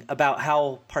thinking about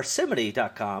how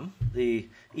Parsimony.com, the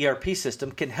ERP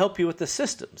system, can help you with the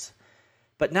systems.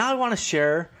 But now I want to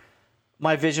share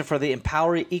my vision for the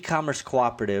Empowery e-commerce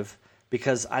cooperative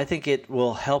because I think it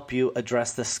will help you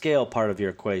address the scale part of your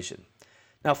equation.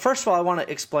 Now, first of all, I want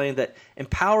to explain that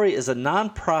Empowery is a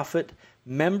nonprofit,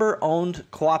 member-owned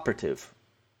cooperative.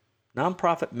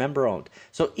 Nonprofit, member-owned.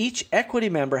 So each equity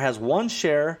member has one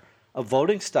share of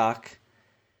voting stock,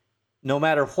 no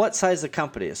matter what size the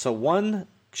company is. So one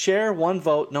share, one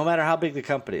vote, no matter how big the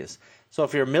company is. So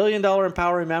if you're a $1 million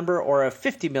Empowery member or a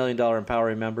 $50 million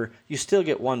Empowery member, you still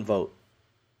get one vote.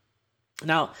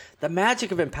 Now, the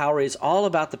magic of Empowery is all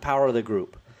about the power of the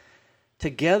group.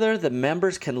 Together, the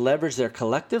members can leverage their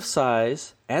collective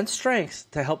size and strengths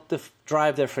to help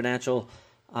drive their financial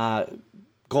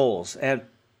goals and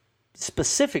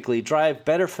specifically drive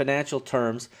better financial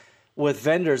terms with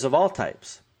vendors of all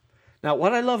types. Now,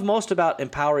 what I love most about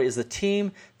Empowery is the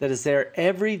team that is there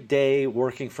every day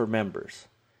working for members.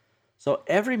 So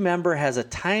every member has a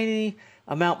tiny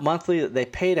amount monthly that they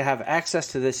pay to have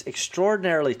access to this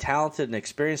extraordinarily talented and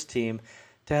experienced team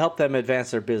to help them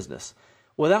advance their business.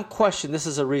 Without question, this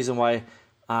is a reason why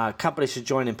companies should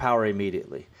join Empowery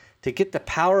immediately. To get the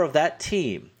power of that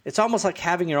team, it's almost like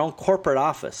having your own corporate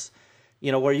office,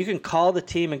 where you can call the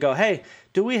team and go, hey,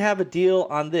 do we have a deal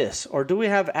on this? Or do we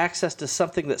have access to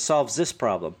something that solves this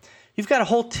problem? You've got a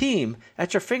whole team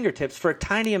at your fingertips for a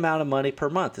tiny amount of money per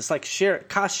month. It's like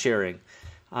cost sharing,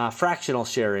 fractional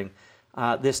sharing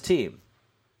this team.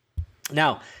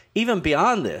 Now, even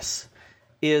beyond this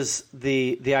is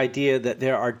the idea that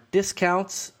there are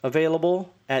discounts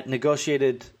available at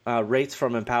negotiated rates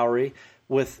from Empowery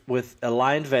with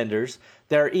aligned vendors.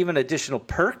 There are even additional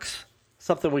perks,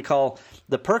 something we call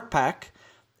the perk pack,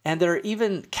 and there are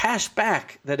even cash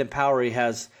back that Empowery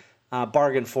has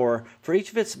bargained for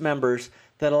each of its members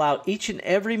that allow each and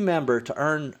every member to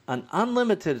earn an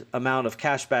unlimited amount of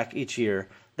cash back each year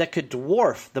that could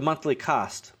dwarf the monthly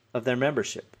cost of their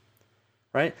membership,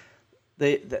 right?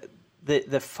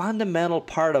 The fundamental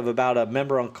part about a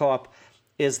member-owned co-op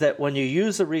is that when you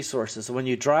use the resources, when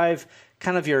you drive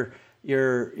kind of your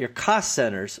cost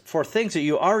centers for things that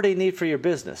you already need for your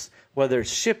business, whether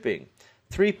it's shipping,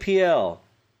 3PL,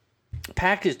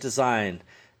 package design,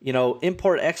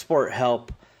 import-export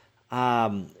help,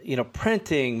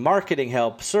 printing, marketing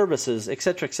help, services, et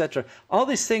cetera, all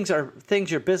these things are things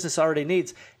your business already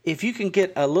needs. If you can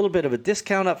get a little bit of a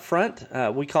discount up front,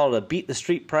 we call it a beat the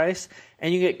street price,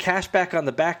 and you get cash back on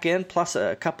the back end plus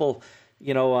a couple,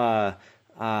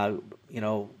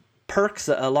 perks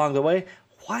along the way,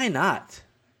 why not?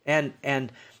 And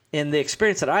in the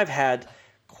experience that I've had,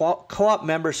 co-op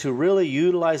members who really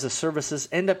utilize the services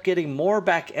end up getting more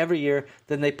back every year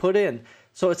than they put in.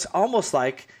 So it's almost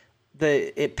like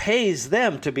it pays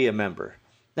them to be a member.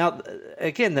 Now,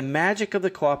 again, the magic of the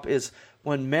co-op is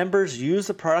when members use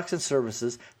the products and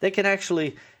services, they can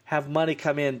actually have money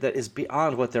come in that is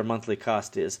beyond what their monthly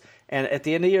cost is. And at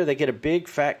the end of the year, they get a big,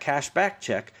 fat cash back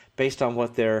check based on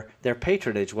what their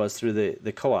patronage was through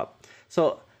the co-op.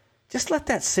 So just let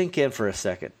that sink in for a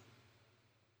second.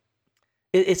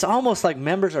 It's almost like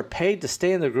members are paid to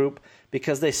stay in the group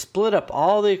because they split up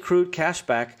all the accrued cash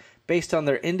back based on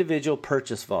their individual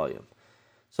purchase volume.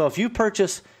 So if you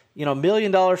purchase, $1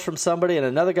 million from somebody and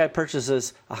another guy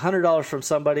purchases $100 from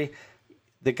somebody,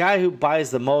 the guy who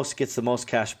buys the most gets the most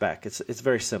cash back. It's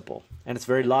very simple, and it's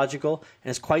very logical, and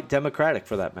it's quite democratic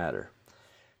for that matter.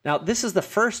 Now, this is the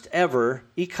first ever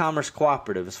e-commerce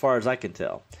cooperative, as far as I can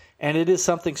tell, and it is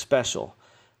something special.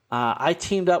 I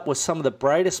teamed up with some of the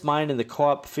brightest minds in the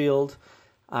co-op field,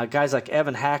 guys like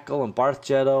Evan Hackle and Barth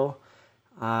Jetto,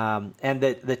 and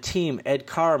the team, Ed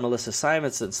Carr, Melissa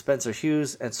Simonson, Spencer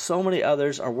Hughes, and so many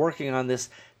others are working on this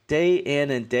day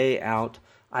in and day out.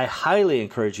 I highly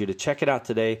encourage you to check it out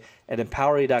today at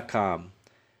Empowery.com.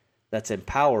 That's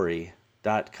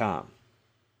Empowery.com.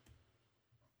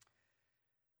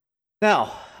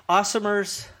 Now,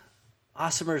 awesomers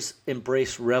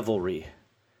embrace revelry.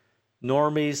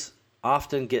 Normies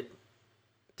often get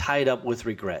tied up with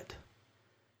regret.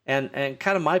 And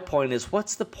kind of my point is,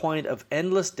 what's the point of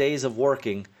endless days of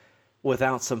working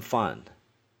without some fun?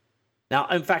 Now,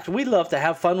 in fact, we love to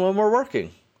have fun when we're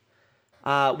working.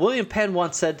 William Penn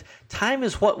once said, time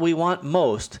is what we want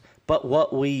most, but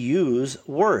what we use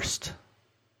worst.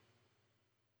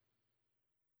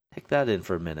 Take that in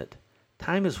for a minute.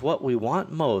 Time is what we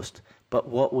want most, but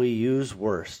what we use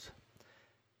worst.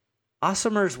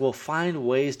 Awesomers will find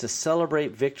ways to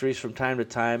celebrate victories from time to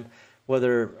time,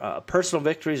 whether personal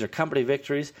victories or company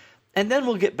victories, and then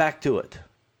we'll get back to it,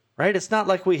 right? It's not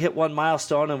like we hit one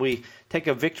milestone and we take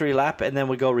a victory lap and then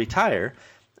we go retire.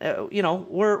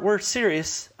 We're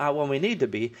serious when we need to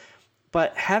be,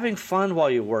 but having fun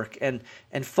while you work and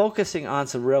focusing on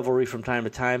some revelry from time to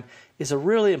time is a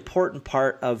really important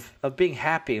part of being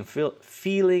happy and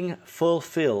feeling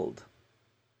fulfilled.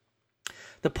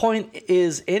 The point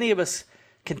is, any of us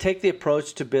can take the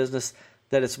approach to business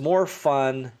that it's more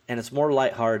fun and it's more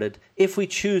lighthearted if we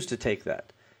choose to take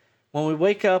that. When we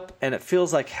wake up and it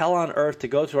feels like hell on earth to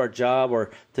go to our job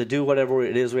or to do whatever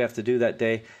it is we have to do that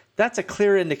day, that's a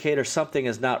clear indicator something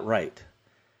is not right.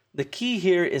 The key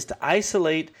here is to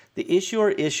isolate the issue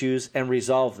or issues and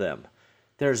resolve them.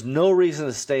 There's no reason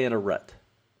to stay in a rut.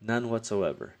 None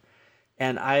whatsoever.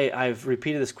 And I've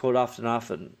repeated this quote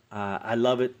often. I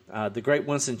love it. The great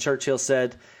Winston Churchill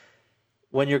said,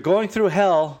 when you're going through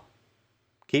hell,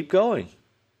 keep going,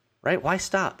 right? Why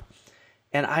stop?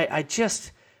 And I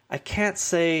can't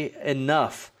say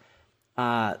enough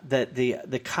that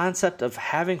the concept of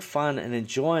having fun and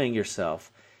enjoying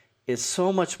yourself is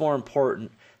so much more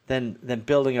important than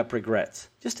building up regrets.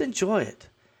 Just enjoy it.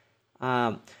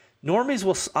 Normies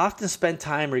will often spend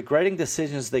time regretting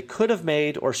decisions they could have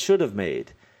made or should have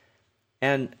made.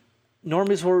 And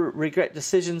normies will regret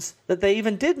decisions that they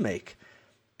even did make.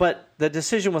 But the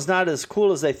decision was not as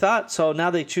cool as they thought, so now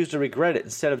they choose to regret it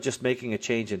instead of just making a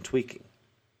change and tweaking.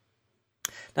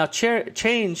 Now,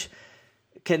 change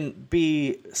can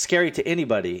be scary to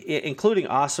anybody, including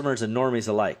awesomers and normies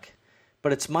alike.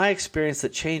 But it's my experience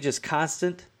that change is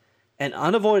constant and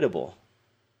unavoidable,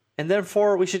 and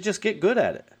therefore we should just get good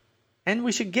at it. And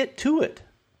we should get to it.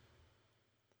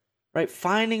 Right?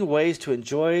 Finding ways to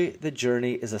enjoy the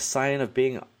journey is a sign of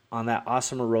being on that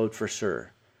awesomer road for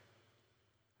sure.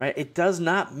 Right? It does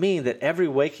not mean that every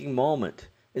waking moment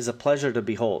is a pleasure to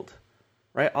behold.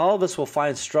 Right? All of us will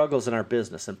find struggles in our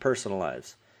business and personal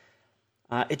lives.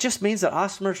 It just means that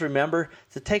awesomers remember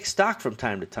to take stock from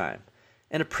time to time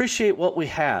and appreciate what we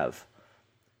have.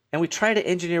 And we try to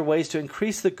engineer ways to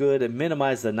increase the good and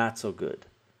minimize the not so good.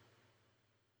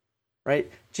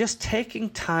 Right? Just taking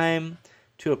time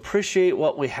to appreciate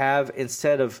what we have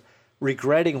instead of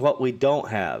regretting what we don't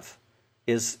have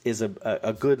is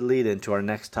a good lead into our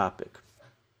next topic.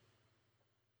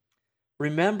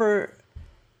 Remember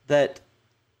that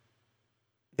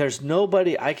there's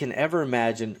nobody I can ever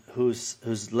imagine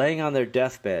who's laying on their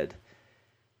deathbed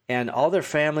and all their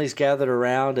families gathered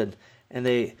around and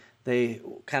they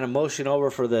kind of motion over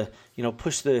for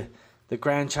push the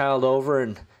grandchild over,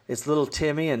 and it's little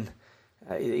Timmy, and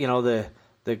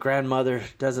the grandmother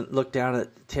doesn't look down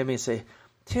at Timmy and say,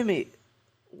 Timmy,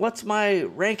 what's my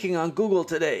ranking on Google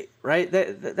today? Right?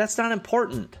 That's not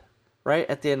important, right?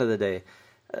 At the end of the day.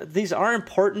 These are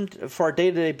important for our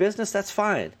day-to-day business. That's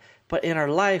fine. But in our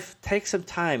life, take some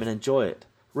time and enjoy it.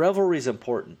 Revelry is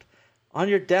important. On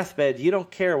your deathbed, you don't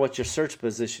care what your search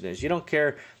position is. You don't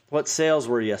care what sales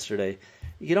were yesterday.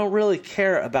 You don't really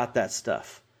care about that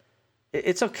stuff.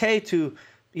 It's okay to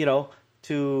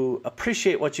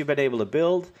appreciate what you've been able to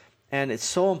build, and it's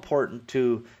so important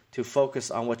to focus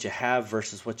on what you have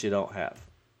versus what you don't have.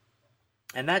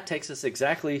 And that takes us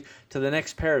exactly to the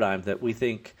next paradigm that we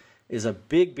think is a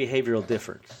big behavioral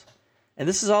difference. And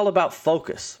this is all about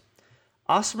focus.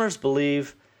 Awesomers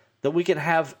believe that we can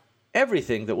have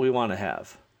everything that we want to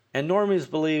have. And normies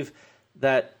believe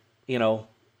that,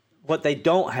 what they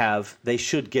don't have, they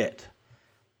should get.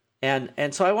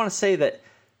 And so I want to say that,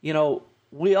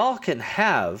 we all can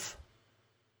have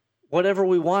whatever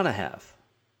we want to have.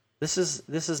 This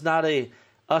is not a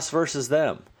us versus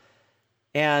them.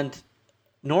 And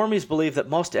normies believe that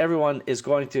most everyone is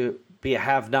going to be a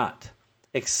have-not,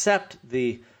 except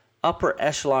the upper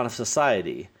echelon of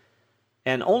society.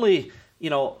 And only,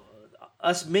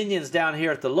 us minions down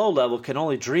here at the low level can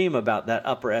only dream about that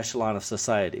upper echelon of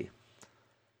society.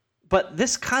 But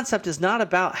this concept is not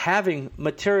about having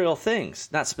material things,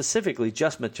 not specifically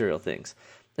just material things.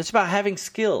 It's about having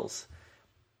skills,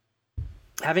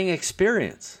 having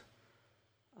experience,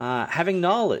 having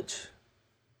knowledge,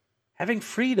 having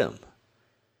freedom,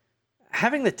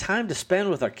 having the time to spend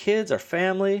with our kids, our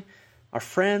family, our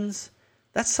friends.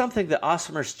 That's something that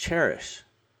awesomers cherish.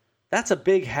 That's a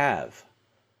big have.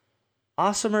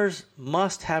 Awesomers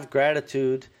must have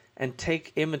gratitude and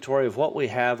take inventory of what we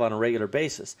have on a regular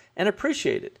basis and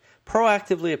appreciate it,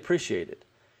 proactively appreciate it.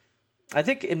 I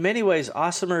think in many ways,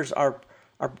 awesomers are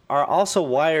also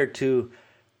wired to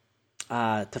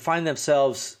find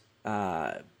themselves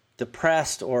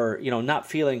depressed or not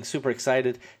feeling super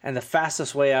excited, and the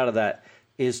fastest way out of that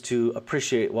is to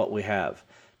appreciate what we have.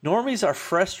 Normies are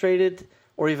frustrated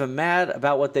or even mad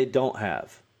about what they don't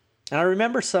have. And I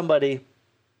remember somebody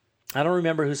I don't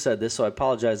remember who said this, so I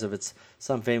apologize if it's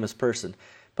some famous person.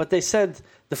 But they said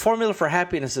the formula for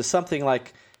happiness is something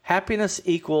like happiness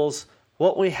equals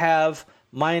what we have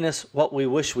minus what we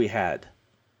wish we had,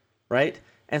 right?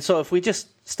 And so if we just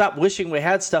stop wishing we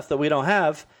had stuff that we don't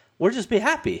have, we'll just be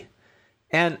happy.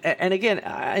 And again,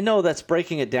 I know that's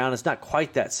breaking it down. It's not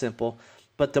quite that simple.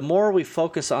 But the more we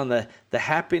focus on the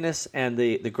happiness and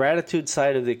the gratitude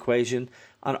side of the equation,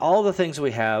 on all the things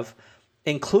we have,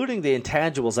 including the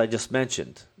intangibles I just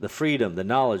mentioned, the freedom, the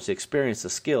knowledge, the experience, the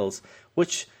skills,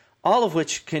 all of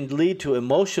which can lead to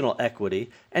emotional equity,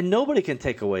 and nobody can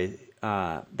take away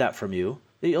that from you.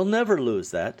 You'll never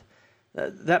lose that.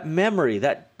 That memory,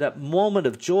 that moment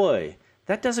of joy,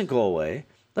 that doesn't go away.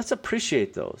 Let's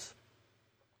appreciate those.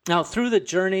 Now, through the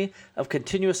journey of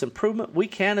continuous improvement, we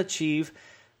can achieve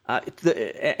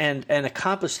and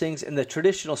accomplish things in the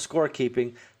traditional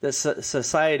scorekeeping that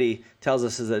society tells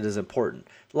us that is important,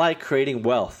 like creating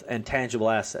wealth and tangible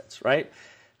assets, right?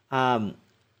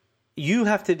 You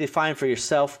have to define for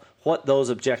yourself what those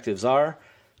objectives are.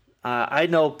 I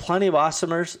know plenty of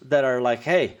awesomers that are like,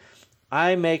 hey,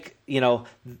 I make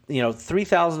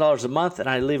 $3,000 a month and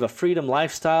I live a freedom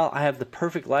lifestyle. I have the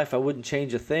perfect life. I wouldn't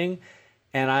change a thing.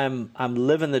 And I'm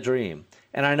living the dream.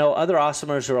 And I know other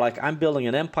awesomers who are like, I'm building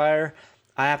an empire.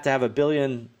 I have to have $1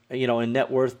 billion, in net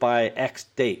worth by X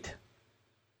date.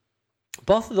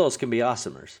 Both of those can be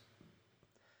awesomers.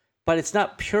 But it's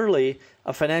not purely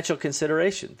a financial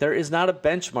consideration. There is not a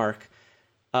benchmark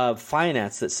of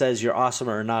finance that says you're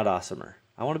awesomer or not awesomer.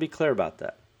 I want to be clear about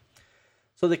that.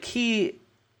 So the key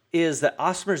is that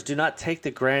awesomers do not take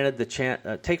for granted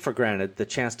the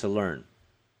chance to learn.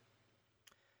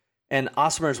 And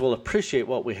awesomers will appreciate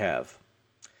what we have.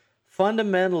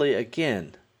 Fundamentally,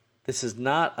 again, this is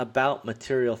not about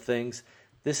material things.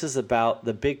 This is about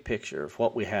the big picture of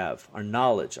what we have, our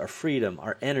knowledge, our freedom,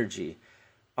 our energy,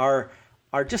 our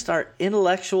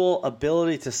intellectual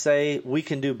ability to say we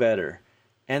can do better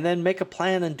and then make a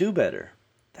plan and do better.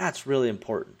 That's really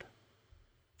important.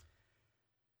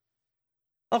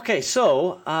 Okay,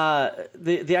 so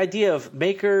the idea of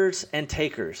makers and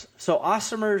takers. So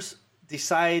awesomers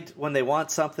decide when they want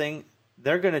something,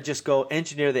 they're going to just go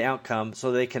engineer the outcome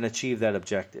so they can achieve that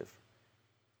objective,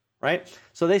 right?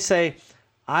 So they say,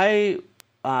 I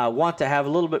want to have a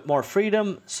little bit more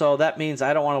freedom, so that means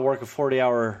I don't want to work a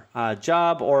 40-hour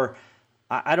job, or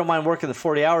I don't mind working the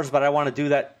 40 hours, but I want to do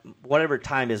that whatever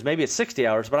time is. Maybe it's 60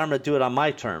 hours, but I'm going to do it on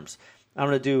my terms. I'm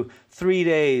going to do 3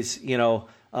 days,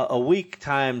 a week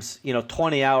times,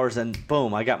 20 hours, and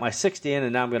boom, I got my 60 in,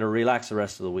 and now I'm going to relax the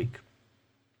rest of the week.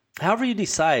 However you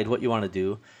decide what you want to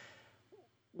do,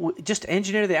 just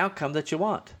engineer the outcome that you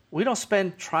want. We don't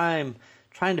spend time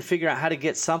trying to figure out how to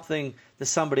get something that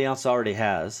somebody else already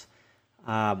has.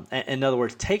 In other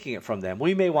words, taking it from them.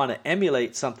 We may want to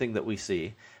emulate something that we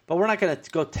see, but we're not going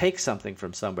to go take something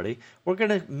from somebody. We're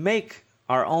going to make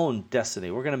our own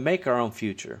destiny. We're going to make our own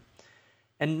future.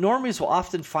 And normies will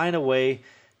often find a way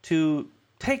to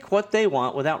take what they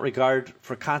want without regard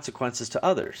for consequences to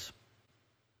others.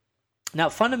 Now,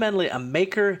 fundamentally, a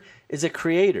maker is a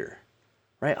creator,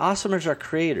 right? Awesomers are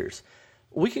creators.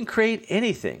 We can create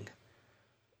anything.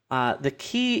 The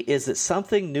key is that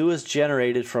something new is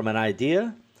generated from an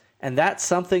idea, and that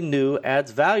something new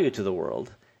adds value to the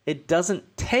world. It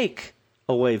doesn't take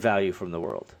away value from the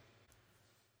world.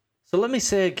 So let me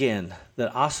say again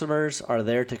that awesomers are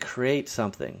there to create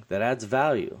something that adds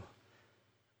value.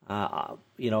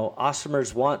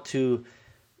 Awesomers want to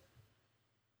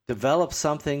develop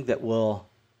something that will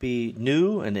be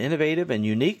new and innovative and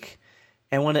unique.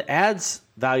 And when it adds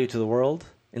value to the world,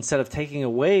 instead of taking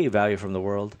away value from the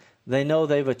world, they know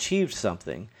they've achieved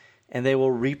something, and they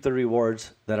will reap the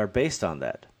rewards that are based on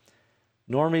that.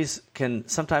 Normies can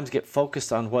sometimes get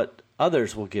focused on what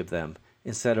others will give them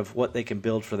instead of what they can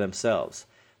build for themselves.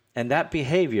 And that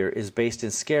behavior is based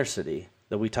in scarcity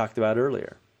that we talked about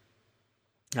earlier.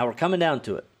 Now we're coming down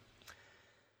to it.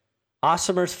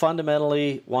 Awesomers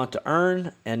fundamentally want to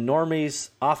earn, and normies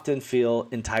often feel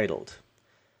entitled.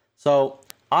 So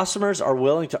awesomers are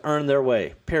willing to earn their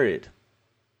way, period.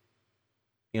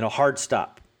 Hard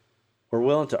stop. We're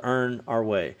willing to earn our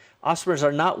way. Awesomers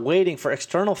are not waiting for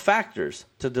external factors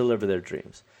to deliver their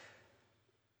dreams.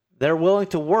 They're willing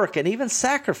to work and even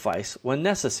sacrifice when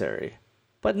necessary,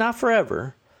 but not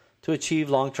forever, to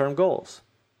achieve long-term goals.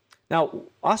 Now,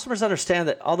 awesomers understand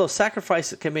that although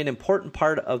sacrifice can be an important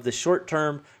part of the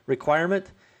short-term requirement,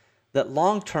 that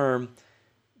long-term,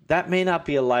 that may not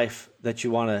be a life that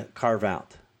you want to carve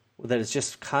out, that is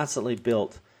just constantly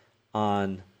built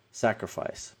on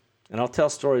sacrifice. And I'll tell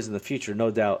stories in the future,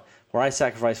 no doubt, where I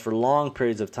sacrificed for long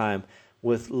periods of time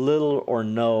with little or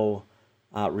no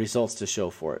results to show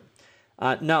for it.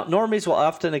 Now, normies will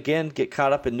often, again, get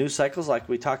caught up in news cycles like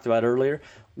we talked about earlier,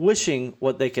 wishing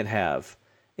what they can have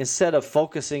instead of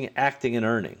focusing, acting, and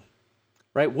earning.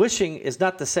 Right? Wishing is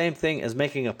not the same thing as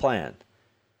making a plan.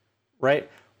 Right?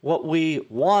 What we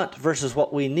want versus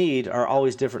what we need are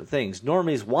always different things.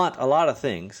 Normies want a lot of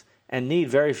things and need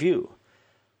very few.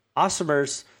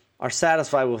 Awesomers are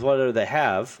satisfied with whatever they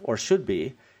have or should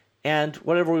be, and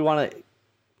whatever we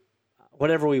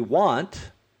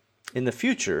want in the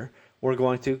future, we're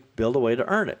going to build a way to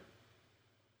earn it.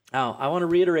 Now, I want to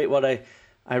reiterate what I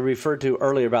referred to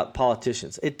earlier about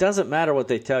politicians. It doesn't matter what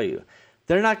they tell you.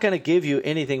 They're not going to give you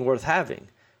anything worth having.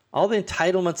 All the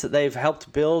entitlements that they've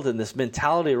helped build and this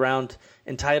mentality around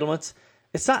entitlements,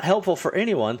 it's not helpful for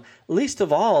anyone, least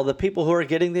of all the people who are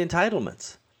getting the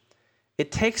entitlements.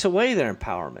 It takes away their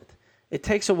empowerment. It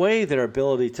takes away their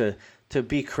ability to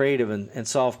be creative and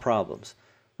solve problems.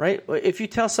 Right? If you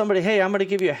tell somebody, hey, I'm going to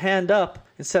give you a hand up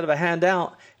instead of a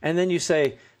handout, and then you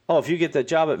say, oh, if you get the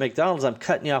job at McDonald's, I'm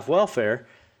cutting you off welfare,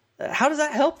 how does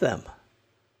that help them?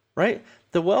 Right?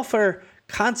 The welfare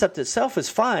concept itself is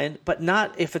fine, but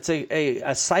not if it's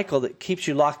a cycle that keeps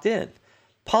you locked in.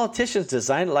 Politicians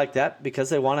design it like that because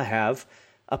they want to have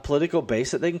a political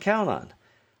base that they can count on.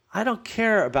 I don't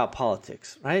care about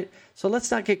politics, right? So let's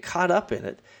not get caught up in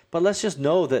it, but let's just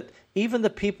know that even the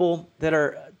people that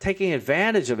are taking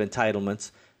advantage of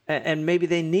entitlements, and maybe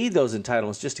they need those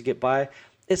entitlements just to get by,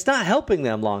 it's not helping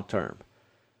them long term.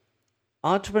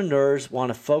 Entrepreneurs want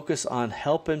to focus on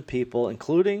helping people,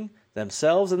 including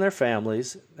themselves and their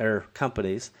families, their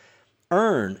companies,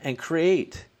 earn and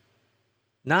create,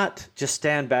 not just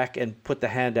stand back and put the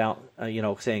hand out,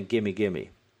 saying, gimme, gimme.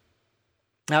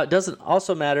 Now, it doesn't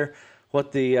also matter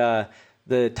what the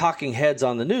talking heads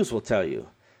on the news will tell you.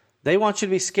 They want you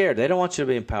to be scared. They don't want you to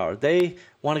be empowered. They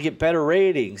want to get better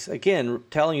ratings. Again,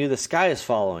 telling you the sky is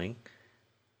falling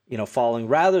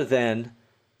rather than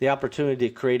the opportunity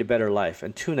to create a better life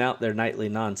and tune out their nightly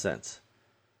nonsense.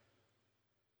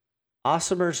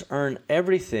 Awesomers earn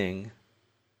everything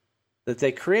that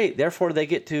they create. Therefore, they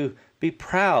get to be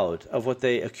proud of what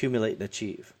they accumulate and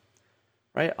achieve.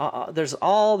 Right? There's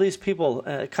all these people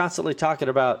constantly talking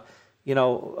about,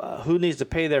 who needs to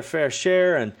pay their fair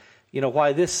share and,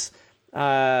 why this,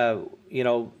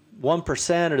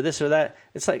 1% or this or that.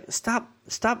 It's like, stop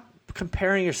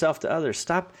comparing yourself to others.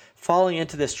 Stop falling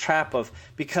into this trap of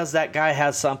because that guy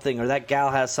has something or that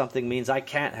gal has something means I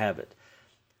can't have it.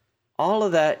 All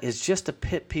of that is just to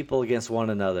pit people against one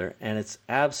another, and it's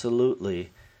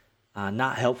absolutely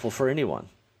not helpful for anyone.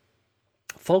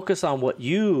 Focus on what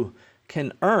you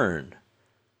can earn.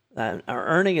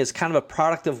 Earning is kind of a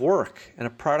product of work and a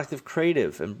product of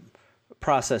creative and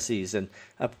processes and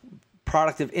a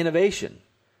product of innovation.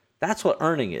 That's what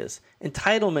earning is.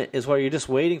 Entitlement is where you're just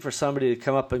waiting for somebody to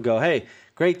come up and go, hey,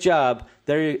 great job.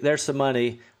 There's some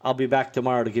money. I'll be back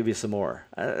tomorrow to give you some more.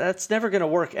 That's never going to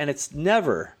work, and it's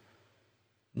never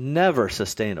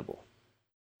sustainable.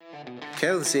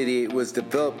 Catalyst 88 was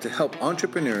developed to help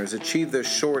entrepreneurs achieve their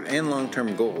short and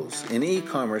long-term goals in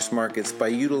e-commerce markets by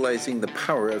utilizing the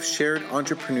power of shared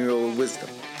entrepreneurial wisdom.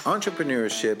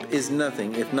 Entrepreneurship is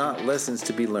nothing if not lessons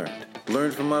to be learned.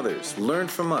 Learn from others. Learn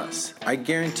from us. I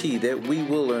guarantee that we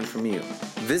will learn from you.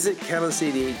 Visit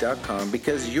Catalyst88.com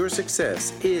because your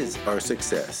success is our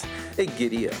success. Hey,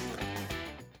 giddy up.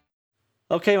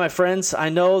 Okay, my friends, I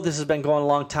know this has been going a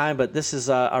long time, but this is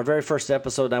our very first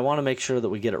episode, and I want to make sure that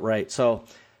we get it right. So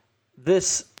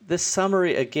this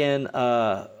summary, again,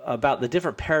 about the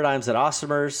different paradigms that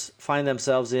awesomers find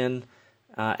themselves in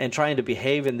and trying to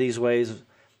behave in these ways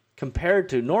compared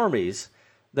to normies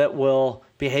that will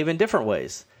behave in different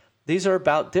ways. These are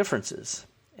about differences.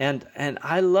 And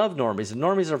I love normies, and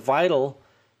normies are vital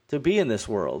to be in this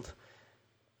world.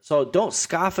 So don't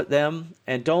scoff at them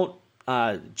and don't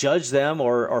judge them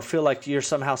or feel like you're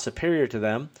somehow superior to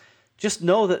them. Just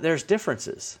know that there's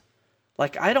differences.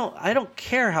 Like I don't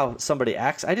care how somebody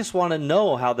acts. I just want to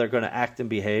know how they're going to act and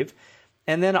behave,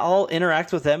 and then I'll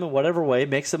interact with them in whatever way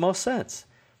makes the most sense.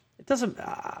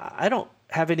 I don't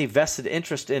have any vested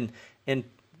interest in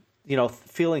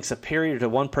feeling superior to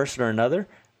one person or another.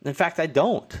 In fact, I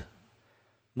don't.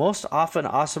 Most often,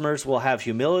 awesomers will have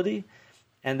humility,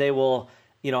 and they will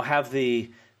have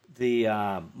the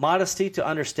modesty to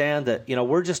understand that,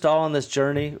 we're just all on this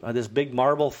journey, this big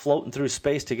marble floating through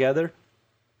space together,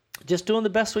 just doing the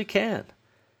best we can.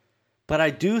 But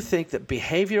I do think that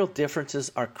behavioral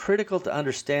differences are critical to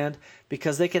understand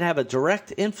because they can have a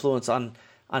direct influence on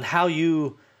how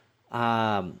you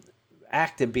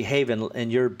act and behave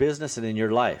in your business and in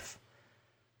your life.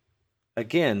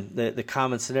 Again, the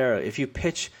common scenario, if you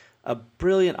pitch a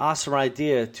brilliant, awesome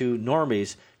idea to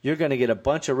normies, you're going to get a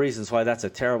bunch of reasons why that's a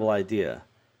terrible idea.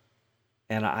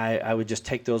 And I would just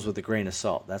take those with a grain of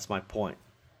salt. That's my point.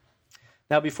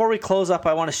 Now, before we close up,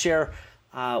 I want to share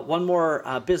one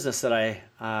more business that I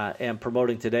am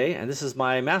promoting today, and this is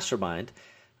my mastermind.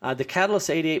 The Catalyst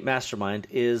 88 Mastermind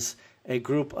is a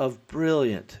group of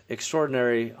brilliant,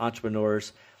 extraordinary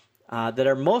entrepreneurs that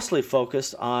are mostly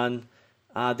focused on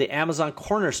the Amazon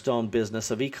cornerstone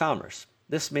business of e-commerce.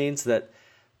 This means that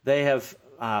they have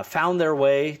found their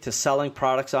way to selling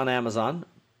products on Amazon.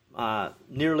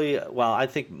 I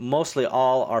think mostly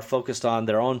all are focused on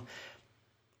their own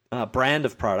brand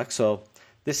of products. So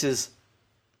this is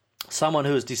someone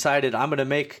who has decided, I'm going to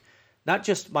make not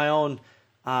just my own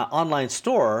online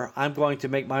store, I'm going to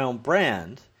make my own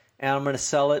brand, and I'm going to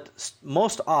sell it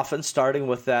most often starting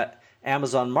with that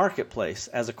Amazon marketplace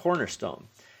as a cornerstone.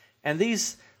 And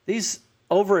these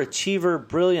overachiever,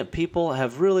 brilliant people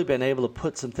have really been able to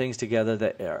put some things together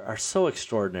that are so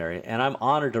extraordinary, and I'm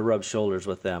honored to rub shoulders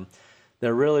with them.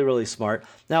 They're really, really smart.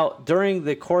 Now, during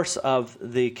the course of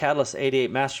the Catalyst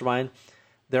 88 Mastermind,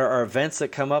 there are events that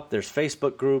come up. There's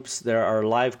Facebook groups. There are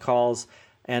live calls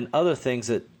and other things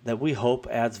that we hope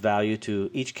adds value to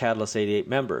each Catalyst 88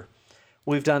 member.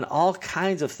 We've done all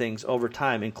kinds of things over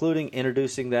time, including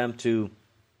introducing them to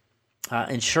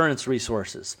insurance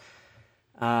resources,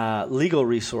 legal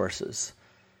resources,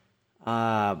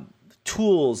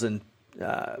 tools, and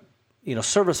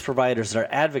service providers that are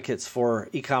advocates for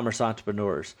e-commerce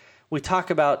entrepreneurs. We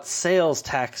talk about sales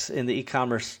tax in the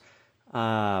e-commerce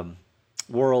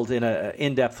world in an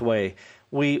in-depth way.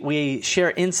 We share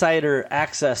insider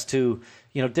access to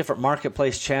different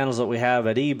marketplace channels that we have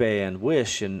at eBay and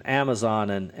Wish and Amazon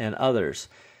and others.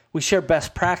 We share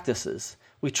best practices.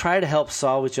 We try to help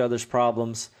solve each other's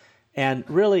problems. And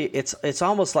really, it's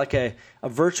almost like a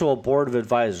virtual board of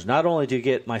advisors. Not only do you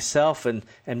get myself and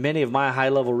many of my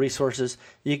high-level resources,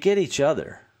 you get each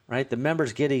other, right? The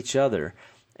members get each other.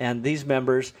 And these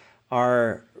members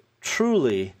are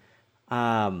truly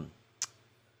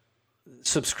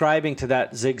subscribing to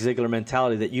that Zig Ziglar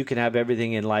mentality that you can have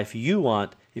everything in life you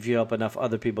want if you help enough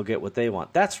other people get what they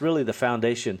want. That's really the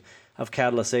foundation of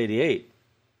Catalyst 88.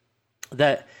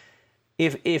 That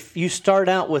if you start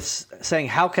out with saying,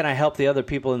 how can I help the other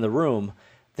people in the room,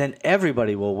 then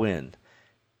everybody will win.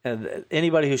 And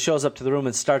anybody who shows up to the room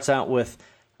and starts out with,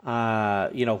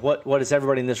 what is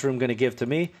everybody in this room going to give to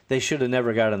me? They should have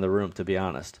never got in the room, to be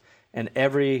honest. And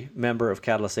every member of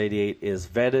Catalyst 88 is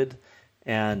vetted,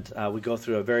 and we go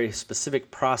through a very specific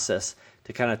process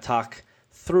to kind of talk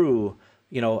through,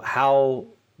 how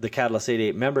the Catalyst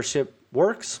 88 membership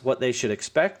works, what they should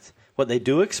expect, what they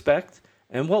do expect,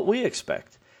 and what we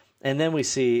expect. And then we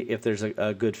see if there's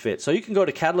a good fit. So you can go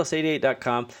to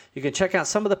catalyst88.com. You can check out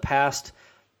some of the past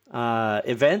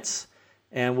events,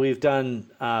 and we've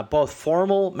done both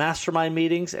formal mastermind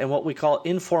meetings and what we call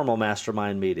informal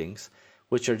mastermind meetings,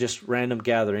 which are just random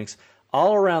gatherings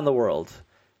all around the world.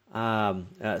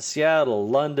 Seattle,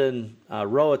 London,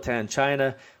 Roatan,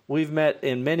 China. We've met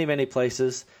in many, many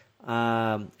places,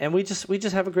 and we just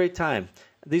have a great time.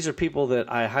 These are people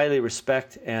that I highly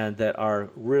respect and that are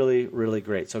really, really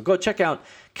great. So go check out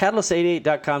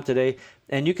catalyst88.com today,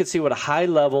 and you can see what a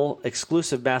high-level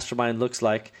exclusive mastermind looks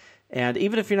like. And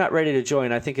even if you're not ready to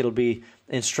join, I think it'll be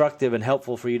instructive and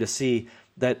helpful for you to see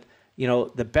that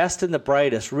the best and the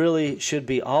brightest really should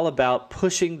be all about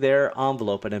pushing their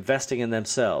envelope and investing in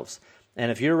themselves.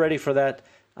 And if you're ready for that,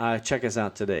 check us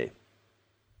out today.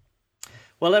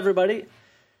 Well, everybody,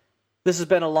 this has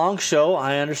been a long show,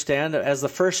 I understand. As the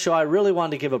first show, I really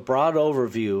wanted to give a broad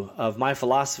overview of my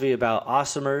philosophy about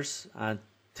awesomers,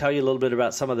 tell you a little bit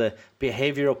about some of the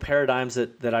behavioral paradigms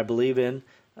that I believe in,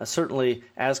 certainly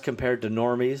as compared to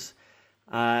normies.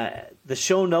 The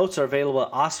show notes are available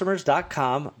at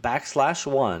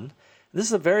awesomers.com/1. This is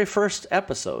the very first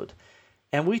episode,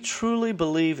 and we truly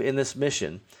believe in this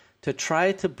mission to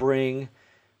try to bring,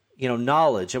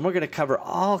 knowledge, and we're going to cover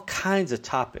all kinds of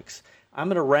topics. I'm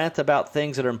going to rant about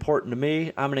things that are important to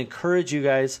me. I'm going to encourage you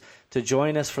guys to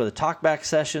join us for the talkback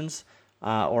sessions,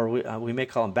 or we may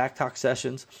call them back talk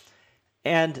sessions,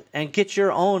 and get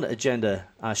your own agenda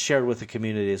shared with the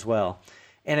community as well.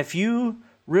 And if you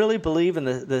really believe in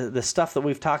the stuff that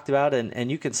we've talked about,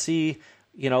 and you can see,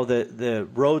 the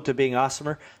road to being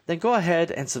awesomer, then go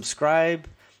ahead and subscribe,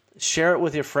 share it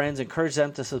with your friends, encourage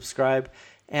them to subscribe,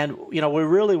 and we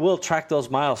really will track those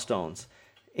milestones.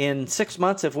 In 6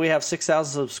 months, if we have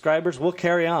 6,000 subscribers, we'll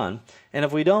carry on, and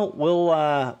if we don't,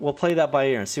 we'll play that by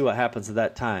ear and see what happens at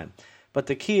that time. But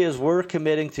the key is we're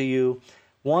committing to you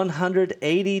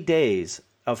 180 days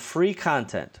of free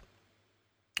content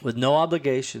with no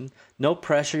obligation, no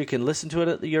pressure. You can listen to it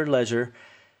at your leisure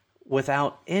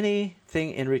without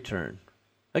anything in return.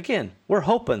 Again, we're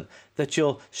hoping that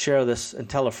you'll share this and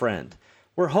tell a friend.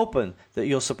 We're hoping that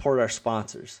you'll support our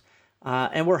sponsors.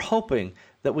 And we're hoping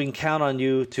that we can count on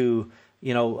you to,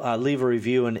 leave a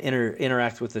review and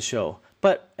interact with the show.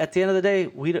 But at the end of the day,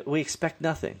 we expect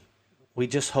nothing. We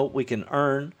just hope we can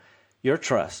earn your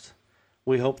trust.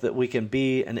 We hope that we can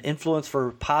be an influence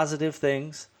for positive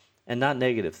things and not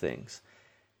negative things.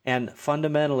 And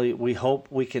fundamentally, we hope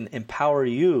we can empower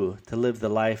you to live the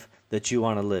life that you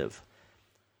want to live.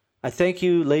 I thank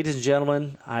you, ladies and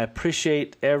gentlemen. I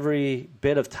appreciate every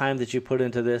bit of time that you put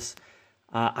into this.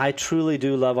 I truly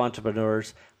do love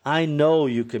entrepreneurs. I know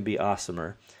you can be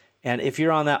awesomer. And if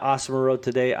you're on that awesomer road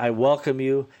today, I welcome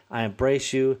you, I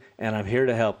embrace you, and I'm here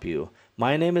to help you.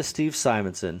 My name is Steve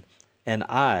Simonson, and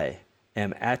I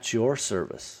am at your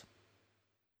service.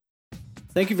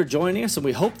 Thank you for joining us, and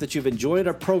we hope that you've enjoyed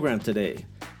our program today.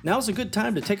 Now's a good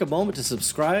time to take a moment to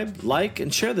subscribe, like,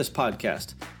 and share this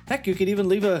podcast. Heck, you could even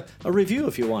leave a review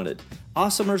if you wanted.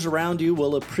 Awesomers around you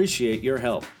will appreciate your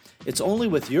help. It's only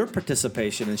with your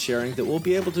participation and sharing that we'll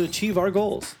be able to achieve our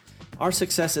goals. Our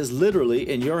success is literally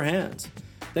in your hands.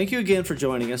 Thank you again for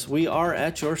joining us. We are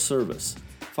at your service.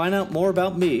 Find out more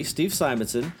about me, Steve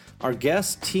Simonson, our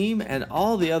guests, team, and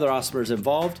all the other awesomers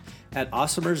involved at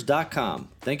awesomers.com.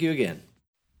 Thank you again.